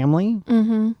family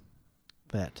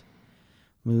that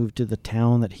moved to the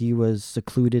town that he was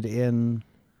secluded in,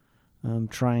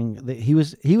 he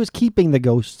was keeping the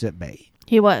ghosts at bay.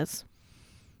 He was.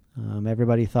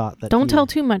 Everybody thought that. Don't tell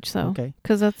too much though. Okay.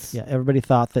 Because that's. Yeah, everybody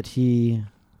thought that he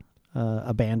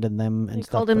abandoned them and They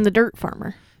stuff. called him the dirt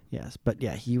farmer. Yes, but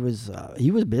yeah, he was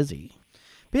busy.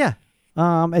 But yeah,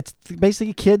 it's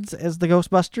basically kids as the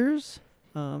Ghostbusters.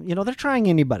 They're trying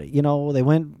anybody. They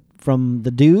went from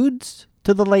the dudes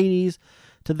to the ladies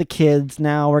to the kids.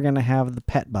 Now we're gonna have the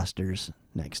pet busters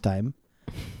next time.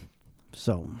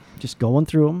 So just going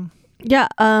through them. Yeah.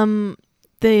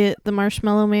 The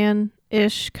Marshmallow Man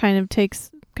ish kind of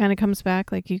comes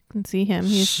back. Like you can see him.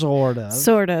 He's sort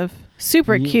of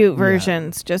super cute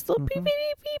versions. Just little beep beep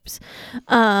beep beeps.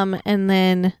 And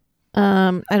then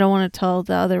I don't want to tell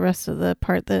the rest of the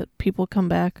part that people come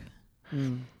back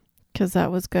because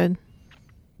that was good.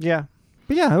 Yeah.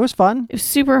 But yeah, it was fun. It was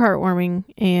super heartwarming,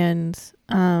 and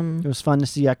it was fun to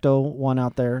see Ecto-1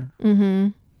 out there.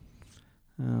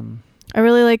 I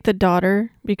really like the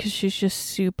daughter because she's just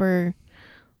super,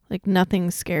 like,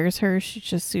 nothing scares her. She's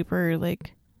just super,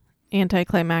 like,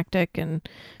 anticlimactic and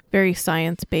very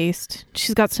science-based.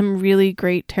 She's got some really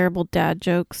great, terrible dad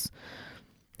jokes.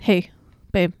 Hey,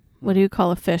 babe, what do you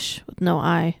call a fish with no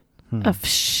eye? A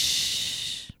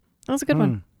fish. That was a good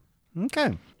one.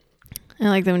 Okay. I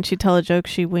like that when she tell a joke,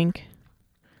 she wink.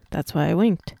 That's why I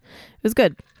winked. It was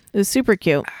good. It was super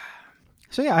cute.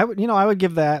 So yeah, I would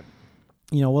give that.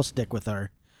 We'll stick with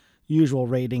our usual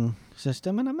rating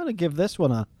system, and I'm going to give this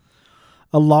one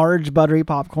a large buttery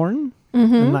popcorn, a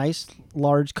nice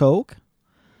large Coke,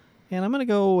 and I'm going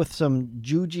to go with some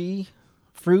Juji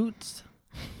fruits,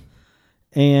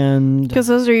 and because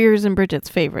those are yours and Bridget's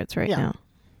favorites right now.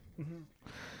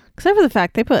 Except for the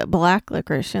fact they put black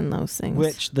licorice in those things.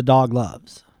 which the dog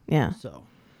loves. Yeah. So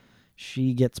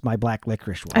she gets my black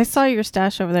licorice one. I saw your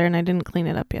stash over there and I didn't clean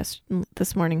it up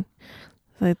this morning.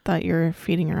 I thought you were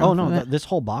feeding her Oh off no, of it. this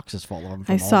whole box is full of them.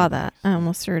 I saw that. I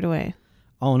almost threw it away.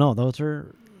 Oh no, those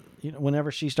are,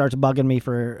 whenever she starts bugging me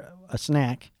for a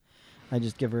snack, I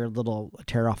just give her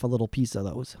tear off a little piece of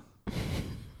those.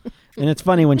 And it's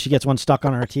funny when she gets one stuck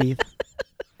on her teeth.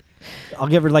 I'll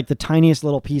give her like the tiniest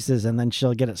little pieces and then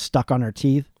she'll get it stuck on her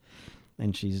teeth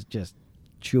and she's just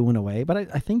chewing away. But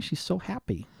I think she's so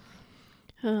happy.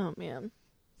 Oh, man.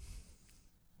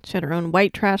 She had her own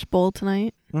white trash bowl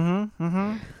tonight.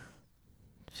 Mm-hmm.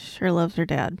 Sure loves her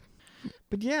dad.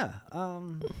 But yeah,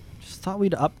 just thought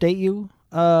we'd update you.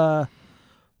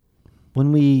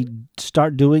 When we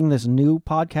start doing this new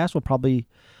podcast, we'll probably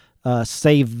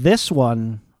save this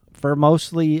one for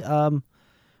mostly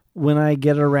when I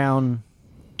get around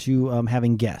to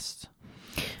having guests.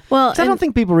 Well, I don't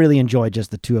think people really enjoy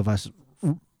just the two of us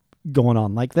going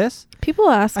on like this. people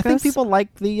ask I think us. people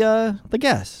like the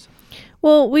guests.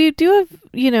 Well, we do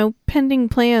have, pending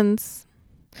plans.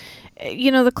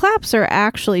 The claps are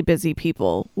actually busy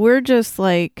people. We're just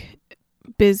like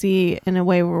busy in a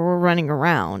way where we're running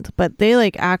around, but they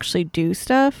like actually do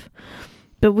stuff.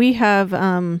 But we have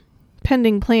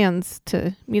pending plans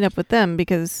to meet up with them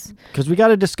because we got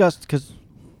to discuss, because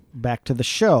back to the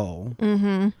show.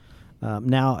 Mm-hmm.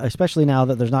 Now, especially now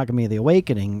that there's not going to be the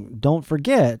Awakening, don't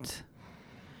forget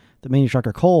the Mini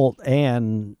Trucker Colt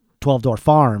and 12 Door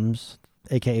Farms,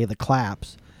 aka the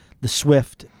Claps, the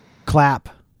Swift Clap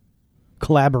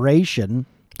collaboration.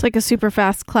 It's like a super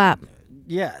fast clap.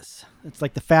 Yes, it's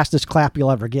like the fastest clap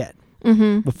you'll ever get.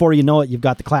 Mm-hmm. Before you know it, you've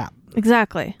got the clap.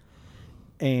 Exactly.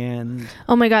 And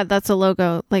oh my God, that's a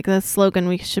logo, like the slogan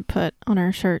we should put on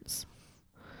our shirts.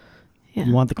 Yeah.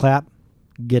 You want the clap?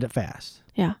 Get it fast.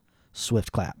 Yeah.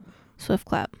 Swift Clap. Swift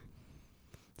clap.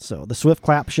 So the Swift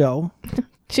Clap show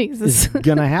Jesus. is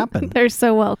going to happen. They're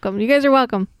so welcome. You guys are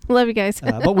welcome. Love you guys.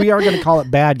 But we are going to call it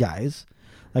Bad Guys.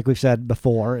 Like we've said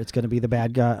before, it's going to be the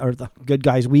bad guy or the Good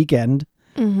Guys weekend.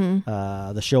 Mm-hmm.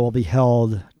 The show will be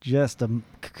held just a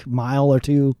mile or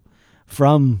two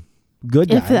from Good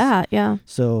Guys. If that, yeah.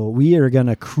 So we are going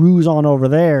to cruise on over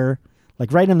there,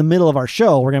 like right in the middle of our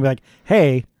show. We're going to be like,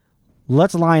 hey,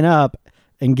 let's line up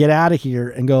and get out of here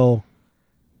and go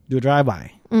do a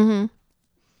drive-by. Mm-hmm.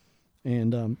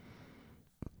 And,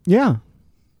 yeah.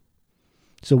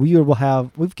 So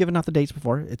we've given out the dates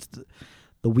before. It's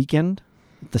the weekend,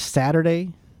 the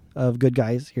Saturday of Good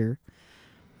Guys here.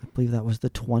 I believe that was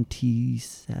the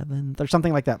 27th or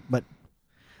something like that. But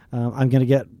I'm going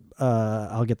to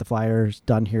I'll get the flyers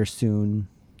done here soon.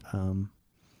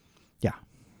 Yeah.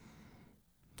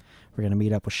 We're going to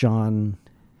meet up with Sean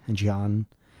and John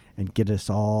and get us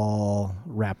all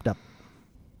wrapped up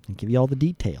and give you all the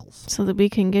details. So that we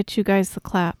can get you guys the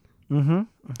clap Mm-hmm.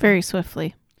 very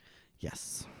swiftly.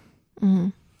 Yes. Mm-hmm.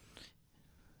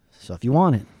 So if you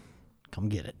want it, come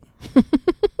get it.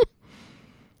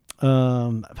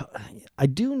 I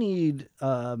do need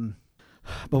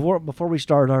before we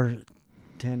start our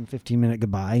 10-15 minute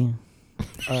goodbye.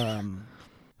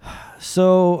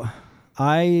 So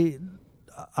I'm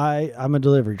a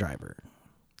delivery driver.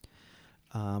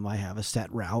 I have a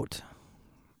set route.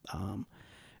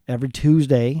 Every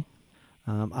Tuesday,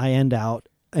 I end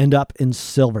up in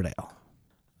Silverdale.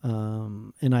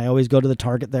 And I always go to the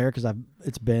Target there because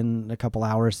it's been a couple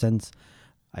hours since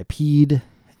I peed,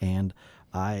 and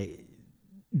I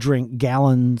drink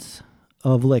gallons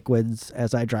of liquids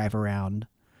as I drive around.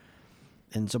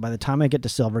 And so by the time I get to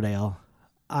Silverdale,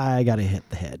 I got to hit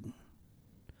the head.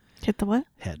 Hit the what?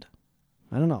 Head.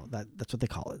 I don't know. That's what they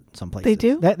call it some places. They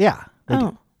do? Yeah, they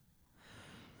Oh.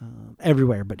 do.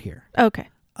 Everywhere but here. Okay.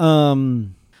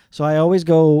 So I always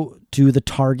go to the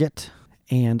Target,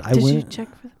 and Did you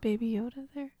check for the Baby Yoda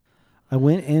there? I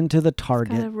went into the It's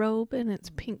Target. got a robe and it's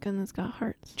pink and it's got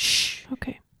hearts. Shh.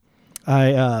 Okay.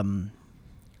 I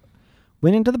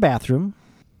went into the bathroom.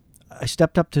 I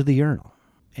stepped up to the urinal,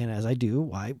 and as I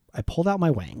do, I pulled out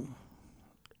my wang,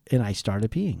 and I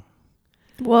started peeing.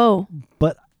 Whoa.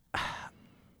 But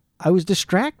I was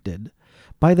distracted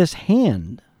by this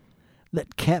hand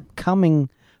that kept coming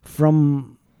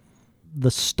from the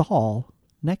stall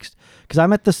next, because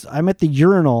I'm at the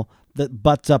urinal that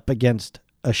butts up against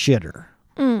a shitter,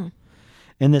 and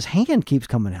this hand keeps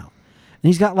coming out, and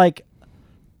he's got like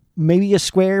maybe a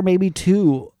square, maybe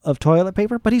two of toilet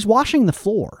paper, but he's washing the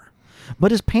floor,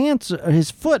 but his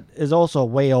foot is also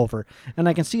way over, and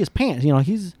I can see his pants.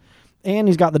 He's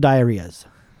got the diarrheas,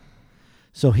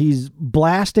 so he's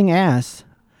blasting ass,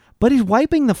 but he's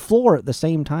wiping the floor at the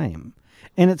same time.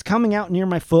 and it's coming out near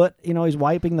my foot. He's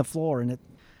wiping the floor, and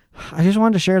I just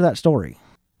wanted to share that story.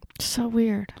 So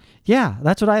weird. Yeah,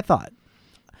 that's what I thought.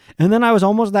 And then I was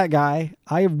almost that guy.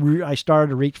 I started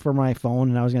to reach for my phone,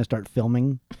 and I was going to start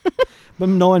filming. But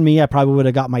knowing me, I probably would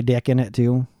have got my dick in it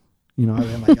too. I would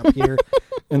have been like up here,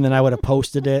 and then I would have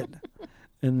posted it.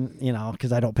 And,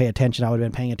 because I don't pay attention, I would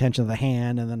have been paying attention to the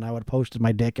hand, and then I would have posted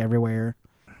my dick everywhere.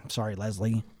 Sorry,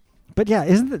 Leslie. But yeah,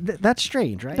 that's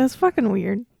strange, right? That's fucking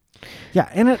weird. Yeah.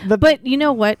 And but you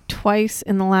know what? Twice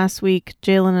in the last week,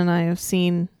 Jalen and I have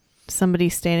seen somebody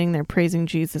standing there praising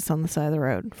Jesus on the side of the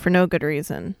road for no good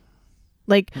reason.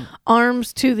 Like,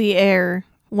 arms to the air.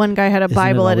 One guy had a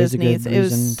Bible at his knees. It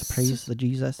was to praise the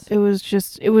Jesus. It was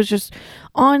just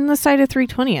on the side of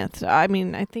 320th. I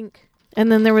mean, I think.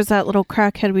 And then there was that little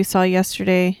crackhead we saw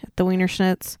yesterday at the Wiener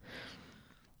Schnitz.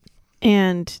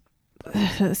 And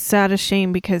sad as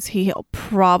shame, because he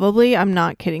probably, I'm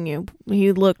not kidding you,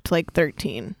 he looked like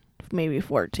 13, maybe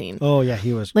 14. Oh, yeah,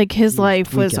 he was. Like, his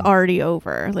life was tweaking. already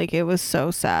over. Like, it was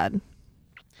so sad.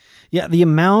 Yeah, the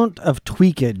amount of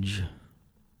tweakage.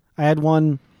 I had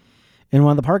one in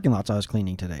one of the parking lots I was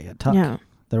cleaning today at Tuck. Yeah.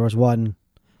 There was one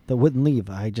that wouldn't leave.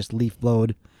 I just leaf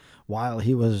blowed while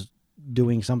he was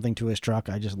doing something to his truck.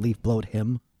 I just leaf blowed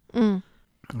him. I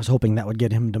was hoping that would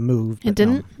get him to move. It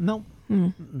didn't? No.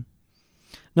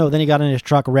 No, then he got in his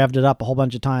truck, revved it up a whole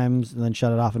bunch of times, and then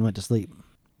shut it off and went to sleep.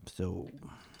 So.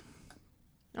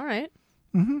 All right.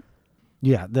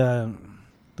 Yeah, the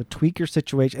tweaker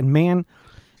situation. And man,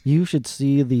 you should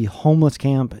see the homeless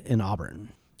camp in Auburn.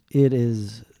 It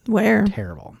is Where?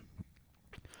 terrible.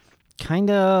 Kind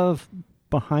of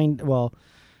behind,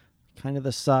 kind of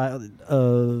the side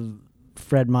of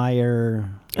Fred Meyer.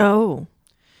 Oh.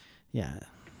 Yeah.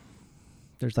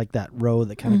 There's like that road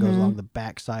that kind of goes along the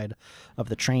backside of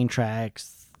the train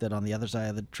tracks. That on the other side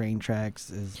of the train tracks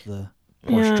is the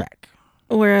horse track.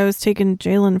 Where I was taking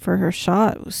Jalen for her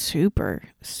shot was super,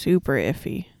 super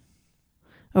iffy.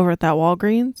 Over at that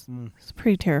Walgreens. It's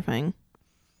pretty terrifying.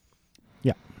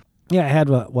 Yeah. Yeah, I had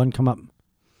one come up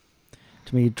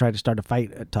to me, tried to start a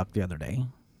fight at Tuck the other day.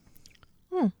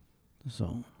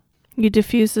 So. You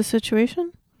diffused the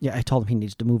situation? Yeah, I told him he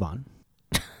needs to move on.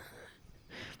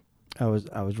 I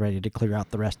was ready to clear out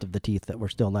the rest of the teeth that were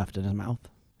still left in his mouth.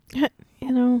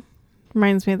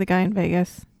 Reminds me of the guy in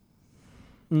Vegas.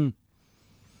 No,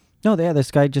 this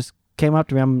guy just came up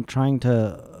to me. I'm trying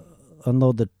to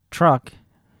unload the truck.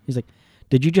 He's like,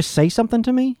 "Did you just say something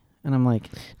to me?" And I'm like,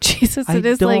 Jesus, it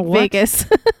is like Vegas.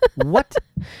 What?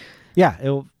 Yeah,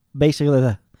 it basically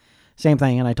the same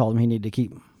thing. And I told him he needed to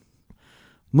keep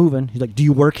moving. He's like, "Do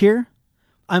you work here?"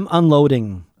 I'm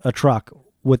unloading a truck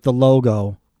with the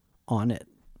logo on it.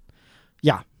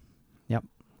 Yeah. Yep.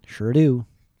 Sure do.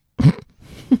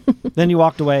 Then he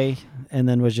walked away and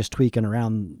then was just tweaking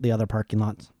around the other parking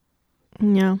lots.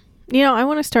 Yeah. I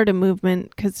want to start a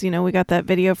movement because, we got that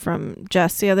video from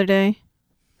Jess the other day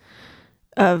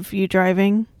of you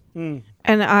driving. And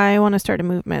I want to start a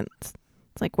movement.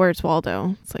 It's like, where's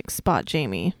Waldo? It's like, spot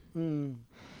Jamie.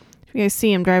 If you guys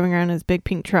see him driving around his big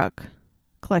pink truck,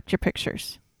 collect your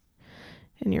pictures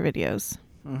and your videos.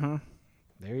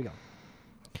 There you go.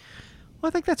 Well,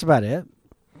 I think that's about it.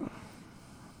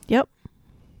 Yep.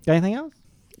 Got anything else?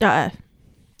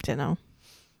 Don't know.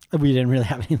 We didn't really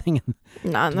have anything.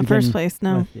 Not in the first place,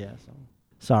 no. Yeah, so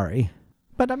sorry.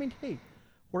 But I mean, hey,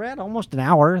 we're at almost an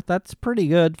hour. That's pretty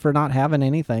good for not having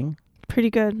anything.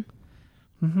 Pretty good.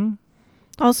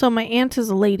 Also, my aunt is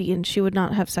a lady and she would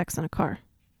not have sex in a car.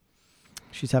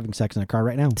 She's having sex in a car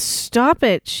right now. Stop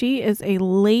it. She is a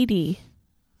lady.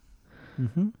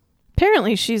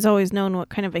 Apparently, she's always known what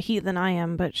kind of a heathen I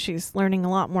am, but she's learning a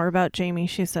lot more about Jamie,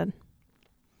 she said.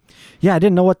 Yeah, I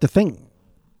didn't know what to think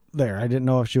there. I didn't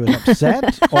know if she was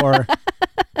upset or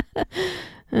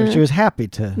if she was happy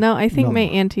to. No, I think know my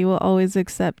more. auntie will always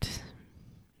accept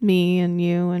me and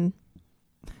you and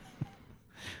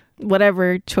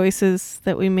whatever choices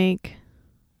that we make.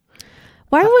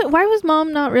 Why was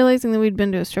Mom not realizing that we'd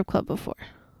been to a strip club before?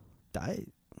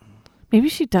 Maybe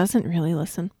she doesn't really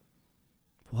listen.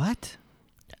 What?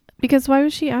 Because why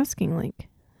was she asking? Like,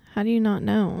 how do you not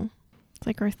know? It's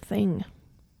like our thing.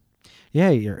 Yeah,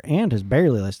 your aunt is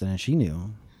barely listening. She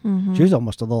knew. She was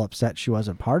almost a little upset she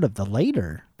wasn't part of the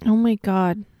later. Oh my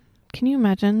God. Can you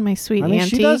imagine my sweet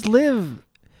auntie? She does live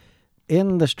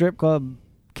in the strip club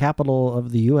capital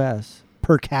of the U.S.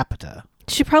 per capita.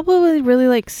 She probably really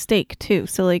likes steak too.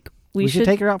 So like we should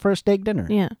take her out for a steak dinner.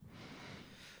 Yeah.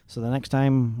 So the next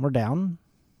time we're down,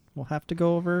 we'll have to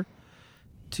go over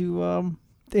to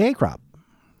the hay crop.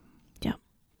 Yeah.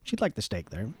 She'd like the steak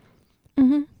there.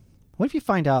 What if you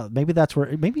find out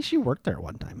maybe she worked there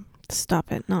one time?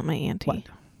 Stop it. Not my auntie. What?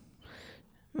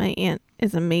 My aunt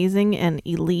is amazing and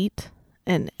elite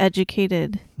and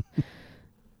educated.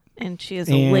 And she is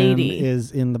a lady. And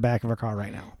is in the back of her car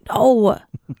right now. No.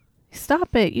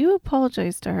 Stop it. You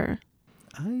apologize to her.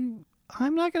 I'm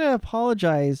not going to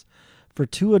apologize for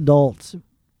two adults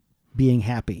being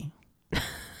happy.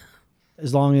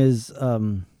 As long as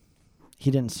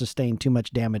he didn't sustain too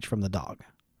much damage from the dog.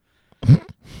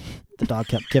 The dog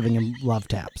kept giving him love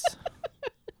taps.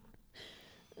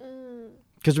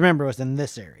 Because remember, it was in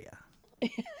this area.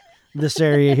 This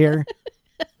area here.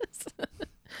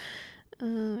 Oh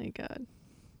my God.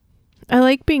 I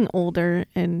like being older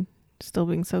and still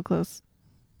being so close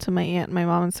to my aunt and my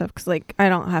mom and stuff because, like, I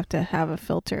don't have to have a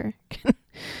filter.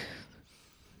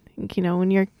 You know,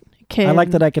 when you're a kid. I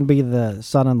like that I can be the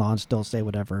son-in-law and still say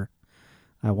whatever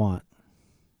I want.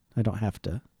 I don't have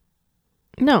to.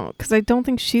 No, because I don't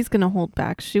think she's going to hold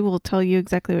back. She will tell you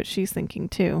exactly what she's thinking,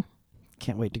 too.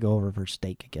 Can't wait to go over for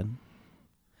steak again.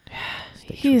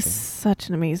 He's such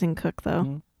an amazing cook, though.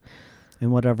 Mm-hmm.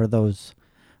 And whatever those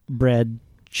bread,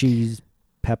 cheese,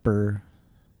 pepper,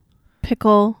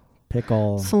 pickle,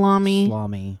 salami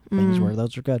things Mm. were.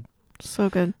 Those are good.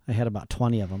 So good. I had about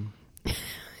 20 of them.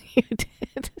 You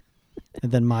did.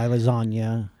 And then my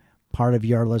lasagna, part of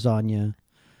your lasagna,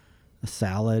 a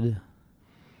salad,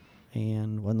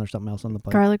 and wasn't there something else on the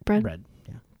plate? Garlic bread. Bread,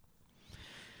 yeah.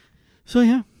 So,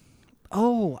 yeah.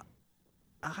 Oh,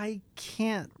 I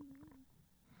can't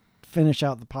finish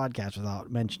out the podcast without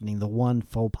mentioning the one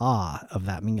faux pas of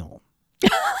that meal.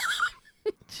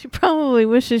 She probably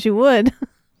wishes you would.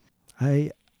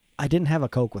 I didn't have a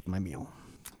Coke with my meal,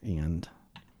 and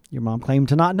your mom claimed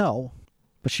to not know,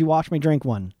 but she watched me drink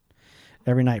one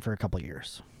every night for a couple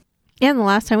years. Yeah, and the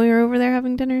last time we were over there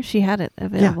having dinner, she had it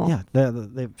available. Yeah,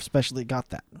 they've specially got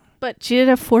that. But she did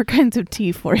have 4 kinds of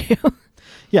tea for you.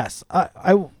 Yes,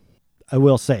 I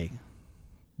will say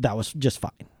that was just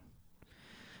fine.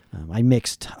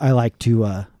 I like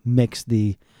to mix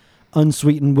the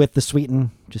unsweetened with the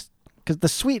sweetened, just because the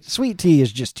sweet tea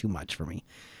is just too much for me.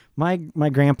 My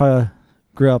grandpa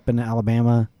grew up in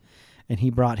Alabama, and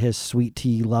he brought his sweet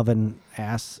tea loving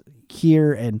ass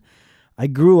here, and I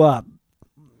grew up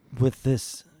with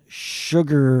this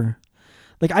sugar.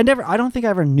 Like I don't think I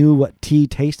ever knew what tea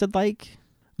tasted like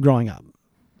growing up,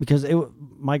 because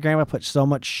my grandma put so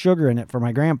much sugar in it for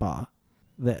my grandpa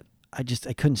that I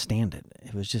couldn't stand it.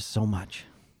 It was just so much.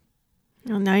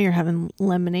 Well, now you're having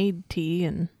lemonade tea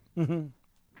and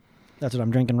That's what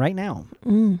I'm drinking right now.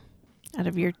 Out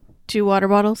of your 2 water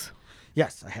bottles.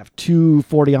 Yes, I have 2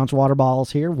 40-ounce water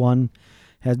bottles here. One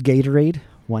has Gatorade,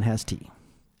 one has tea.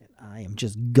 I am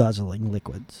just guzzling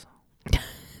liquids. Do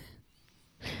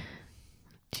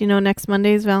you know next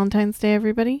Monday is Valentine's Day,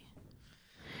 everybody?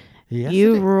 Yes,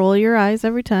 you roll your eyes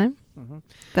every time.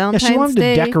 Valentine's she wanted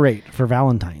Day, to decorate for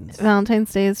Valentine's.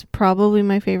 Valentine's Day is probably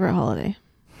my favorite holiday.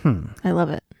 Hmm. I love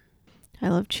it. I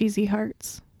love cheesy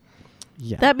hearts.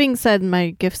 Yeah. That being said,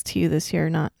 my gifts to you this year,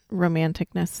 not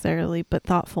romantic necessarily, but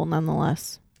thoughtful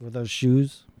nonetheless. Were those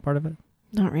shoes part of it?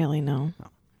 Not really, no. No.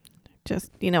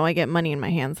 Just, I get money in my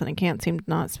hands and I can't seem to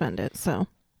not spend it, so.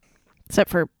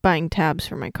 Except for buying tabs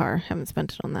for my car. Haven't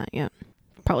spent it on that yet.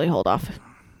 Probably hold off.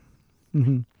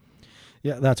 Mm-hmm.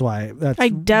 Yeah, that's why. I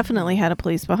definitely had a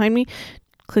police behind me,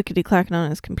 clickety-clacking on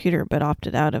his computer, but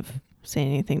opted out of saying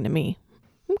anything to me.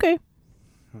 Okay.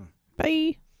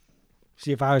 Bye.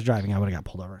 See, if I was driving, I would have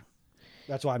got pulled over.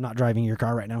 That's why I'm not driving your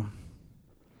car right now.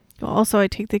 Well, also, I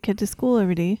take the kid to school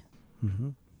every day. Mm-hmm.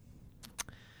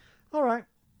 All right.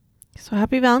 So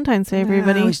happy Valentine's Day,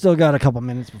 everybody. We still got a couple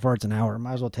minutes before it's an hour.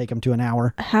 Might as well take them to an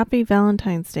hour. Happy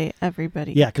Valentine's Day,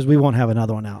 everybody. Yeah, because we won't have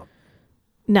another one out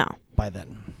No. by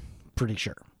then. Pretty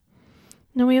sure.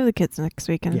 No, we have the kids next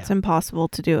week, and it's impossible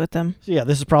to do it with them. So, yeah,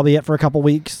 this is probably it for a couple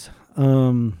weeks.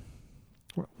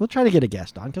 We'll try to get a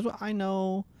guest on, because I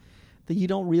know that you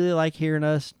don't really like hearing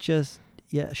us just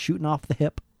shooting off the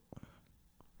hip.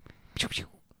 I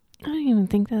don't even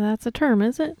think that's a term,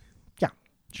 is it? Yeah,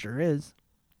 sure is.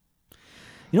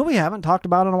 You know what we haven't talked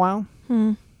about in a while?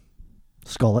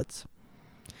 Skullets.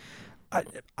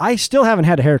 I still haven't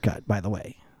had a haircut, by the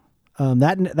way.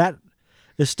 That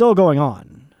is still going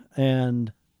on.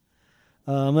 And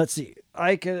let's see.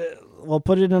 We'll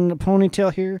put it in a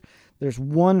ponytail here. There's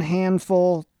 2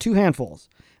 handfuls.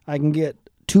 I can get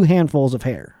 2 handfuls of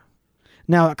hair.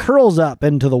 Now it curls up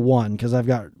into the one because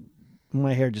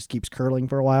my hair just keeps curling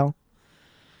for a while.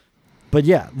 But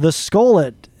yeah, the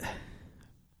skullet.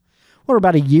 We're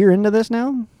about a year into this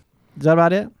now. Is that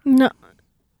about it? No.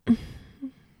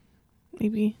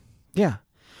 Maybe. Yeah.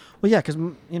 Well, yeah, because,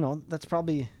 that's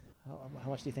probably... How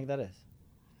much do you think that is?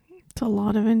 It's a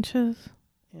lot of inches.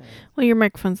 Yeah. Well, your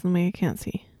microphone's in the way. I can't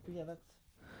see. Yeah, that's.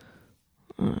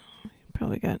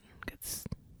 Probably got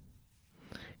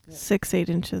 6-8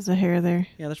 inches of hair there.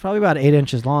 Yeah, that's probably about 8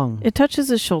 inches long. It touches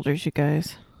his shoulders, you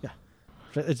guys.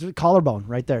 It's a collarbone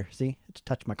right there. See, it's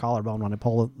touched my collarbone when I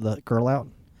pull the curl out.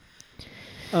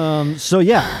 So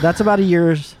yeah, that's about a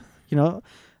year's.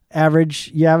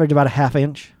 Average. You average about a half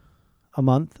inch a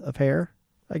month of hair,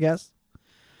 I guess.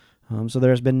 So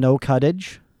there's been no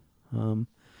cuttage.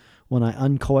 When I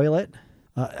uncoil it,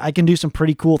 I can do some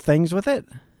pretty cool things with it.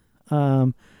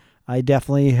 I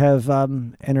definitely have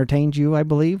entertained you, I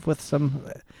believe, with some.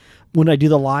 When I do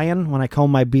the lion, when I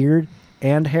comb my beard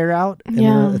and hair out, and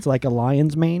Yeah. it's like a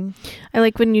lion's mane. I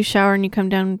like when you shower and you come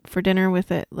down for dinner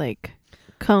with it, like,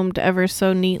 combed ever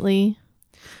so neatly.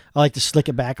 I like to slick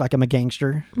it back like I'm a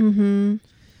gangster. Mm-hmm.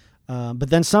 But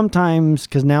then sometimes,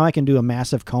 because now I can do a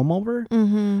massive comb over,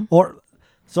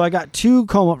 so I got two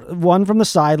comb over, one from the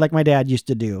side like my dad used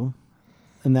to do,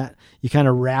 and that you kind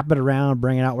of wrap it around,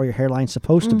 bring it out where your hairline's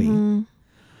supposed to be.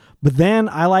 But then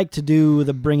I like to do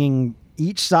the bringing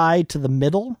each side to the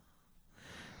middle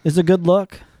is a good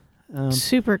look.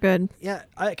 Super good. Yeah,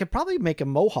 I could probably make a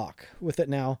mohawk with it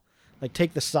now. Like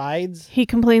take the sides. He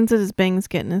complains that his bangs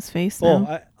get in his face now.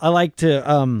 Oh, I like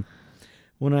to,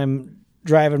 when I'm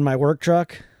driving my work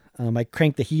truck, I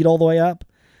crank the heat all the way up,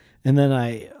 and then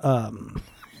I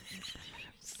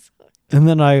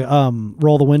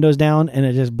roll the windows down, and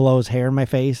it just blows hair in my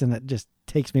face, and it just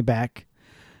takes me back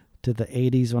to the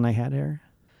 80s when I had hair.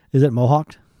 Is it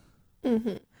mohawked?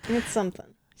 It's something.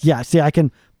 Yeah, see, I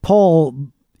can pull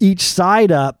each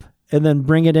side up and then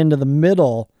bring it into the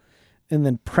middle and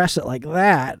then press it like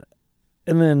that,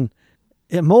 and then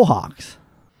it mohawks,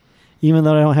 even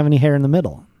though I don't have any hair in the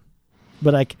middle.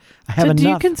 But I have enough. Do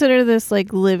you consider this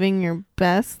like living your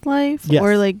best life? Yes.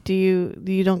 Or like do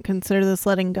you don't consider this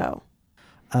letting go?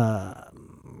 I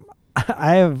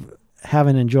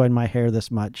haven't enjoyed my hair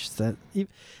this much.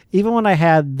 Even when I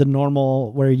had the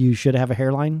normal where you should have a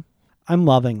hairline, I'm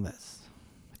loving this.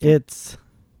 It's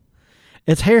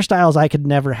hairstyles I could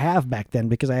never have back then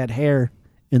because I had hair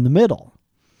in the middle.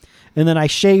 And then I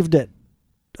shaved it.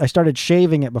 I started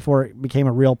shaving it before it became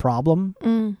a real problem.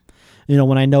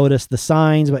 When I noticed the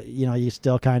signs, but you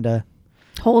still kind of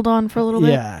hold on for a little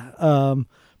bit. Yeah.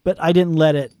 But I didn't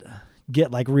let it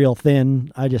get like real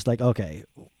thin. I just like, okay,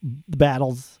 the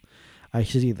battles, I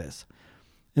see this.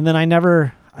 And then I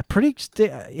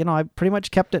pretty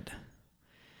much kept it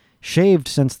shaved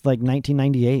since like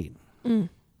 1998.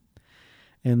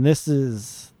 And this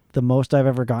is the most I've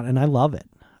ever gotten, and I love it.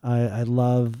 I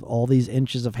love all these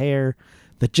inches of hair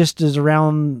that just is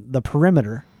around the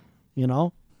perimeter,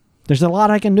 There's a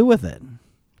lot I can do with it.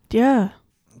 Yeah.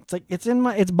 It's like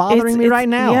it's bothering me right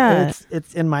now. Yeah.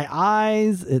 It's in my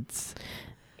eyes. It's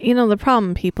the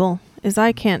problem, people, is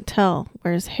I can't tell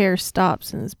where his hair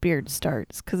stops and his beard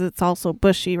starts because it's also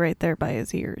bushy right there by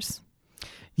his ears.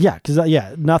 Yeah, because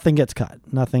nothing gets cut.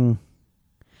 Nothing.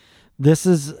 This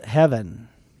is heaven.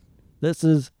 This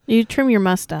is. You trim your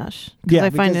mustache. Yeah,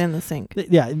 I find it in the sink.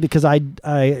 Yeah, because I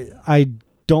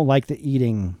don't like the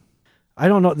eating. I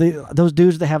don't know those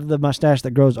dudes that have the mustache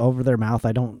that grows over their mouth.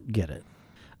 I don't get it.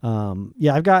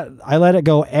 I let it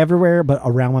go everywhere but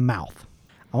around my mouth.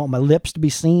 I want my lips to be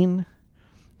seen.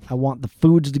 I want the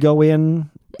foods to go in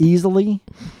easily.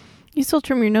 You still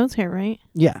trim your nose hair, right?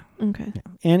 Yeah. Okay. Yeah.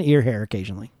 And ear hair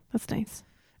occasionally. That's nice.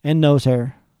 And nose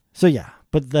hair. So yeah,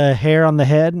 but the hair on the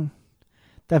head,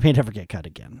 that may never get cut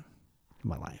again in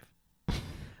my life.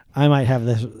 I might have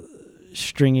this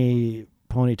stringy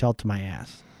ponytail to my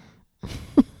ass.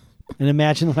 And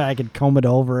imagine when I could comb it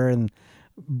over and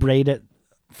braid it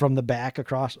from the back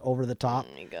across over the top.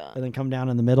 Oh my God. And then come down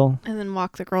in the middle. And then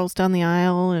walk the girls down the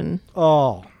aisle and...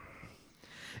 Oh.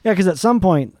 Yeah, because at some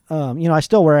point, I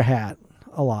still wear a hat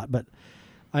a lot, but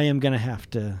I am going to have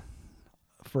to,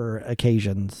 for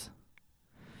occasions,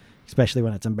 especially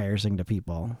when it's embarrassing to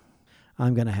people,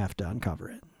 I'm going to have to uncover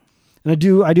it. And I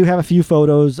do have a few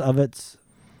photos of its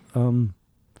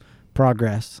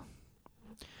progress.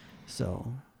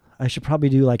 So I should probably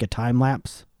do like a time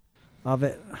lapse of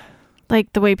it.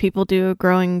 Like the way people do a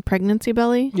growing pregnancy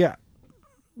belly? Yeah.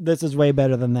 This is way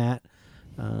better than that.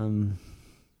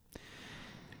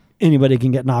 Anybody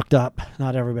can get knocked up.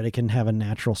 Not everybody can have a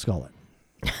natural skullet.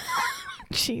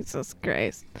 Jesus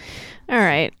Christ. All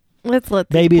right. Let's let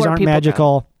these Babies poor aren't people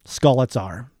magical. Skullets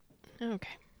are. go.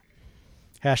 Okay.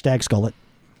 Hashtag skullet.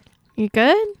 You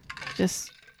good?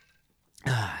 Just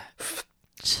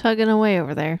chugging away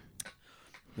over there.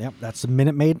 Yep, that's the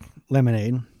Minute Maid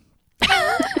lemonade.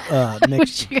 I Mixed,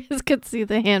 wish you guys could see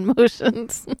the hand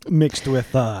motions. mixed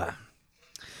with the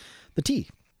tea.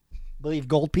 I believe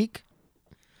Gold Peak.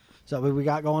 So what we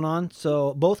got going on?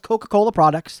 So both Coca-Cola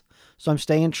products. So I'm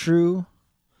staying true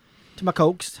to my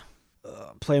Cokes.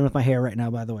 Playing with my hair right now,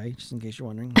 by the way, just in case you're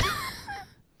wondering.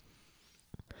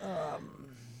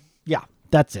 Yeah,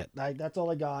 that's it. That's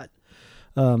all I got.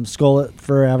 Skull it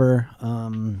forever.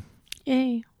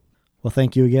 Yay. Well,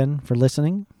 thank you again for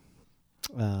listening.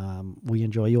 We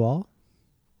enjoy you all.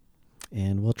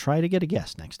 And we'll try to get a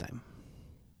guest next time.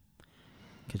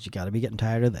 Because you got to be getting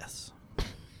tired of this.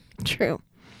 True.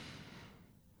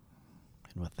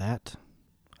 And with that,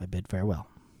 I bid farewell.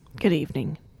 Good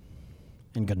evening.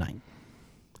 And good night.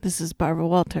 This is Barbara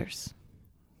Walters.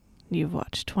 You've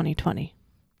watched 2020.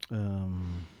 Who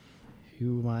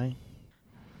am I?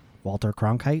 Walter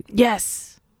Cronkite?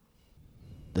 Yes.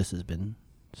 This has been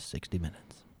 60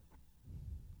 minutes.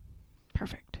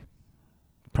 Perfect.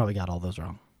 Probably got all those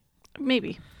wrong.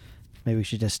 Maybe. Maybe we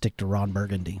should just stick to Ron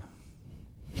Burgundy.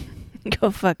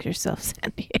 Go fuck yourself,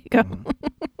 San Diego.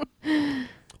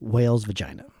 Whale's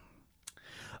vagina.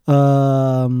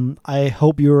 I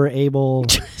hope you were able...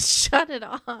 Shut it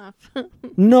off.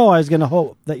 No, I was going to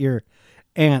hope that your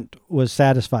aunt was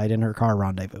satisfied in her car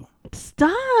rendezvous.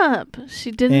 Stop.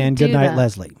 She didn't And do good night, that.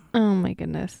 Leslie. Oh, my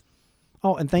goodness.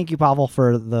 Oh, and thank you, Pavel,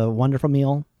 for the wonderful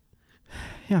meal.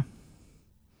 Yeah.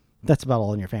 That's about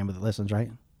all in your family that listens, right?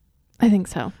 I think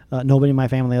so. Nobody in my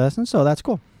family listens, so that's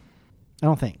cool. I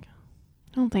don't think.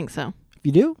 I don't think so. If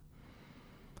you do,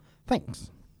 thanks.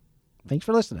 Thanks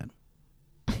for listening.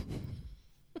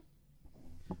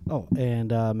 Oh,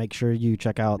 and make sure you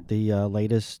check out the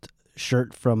latest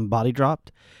shirt from Body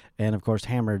Dropped. And, of course,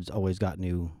 Hammered's always got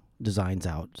new designs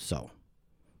out. So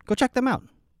go check them out.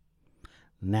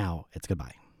 Now it's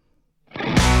goodbye.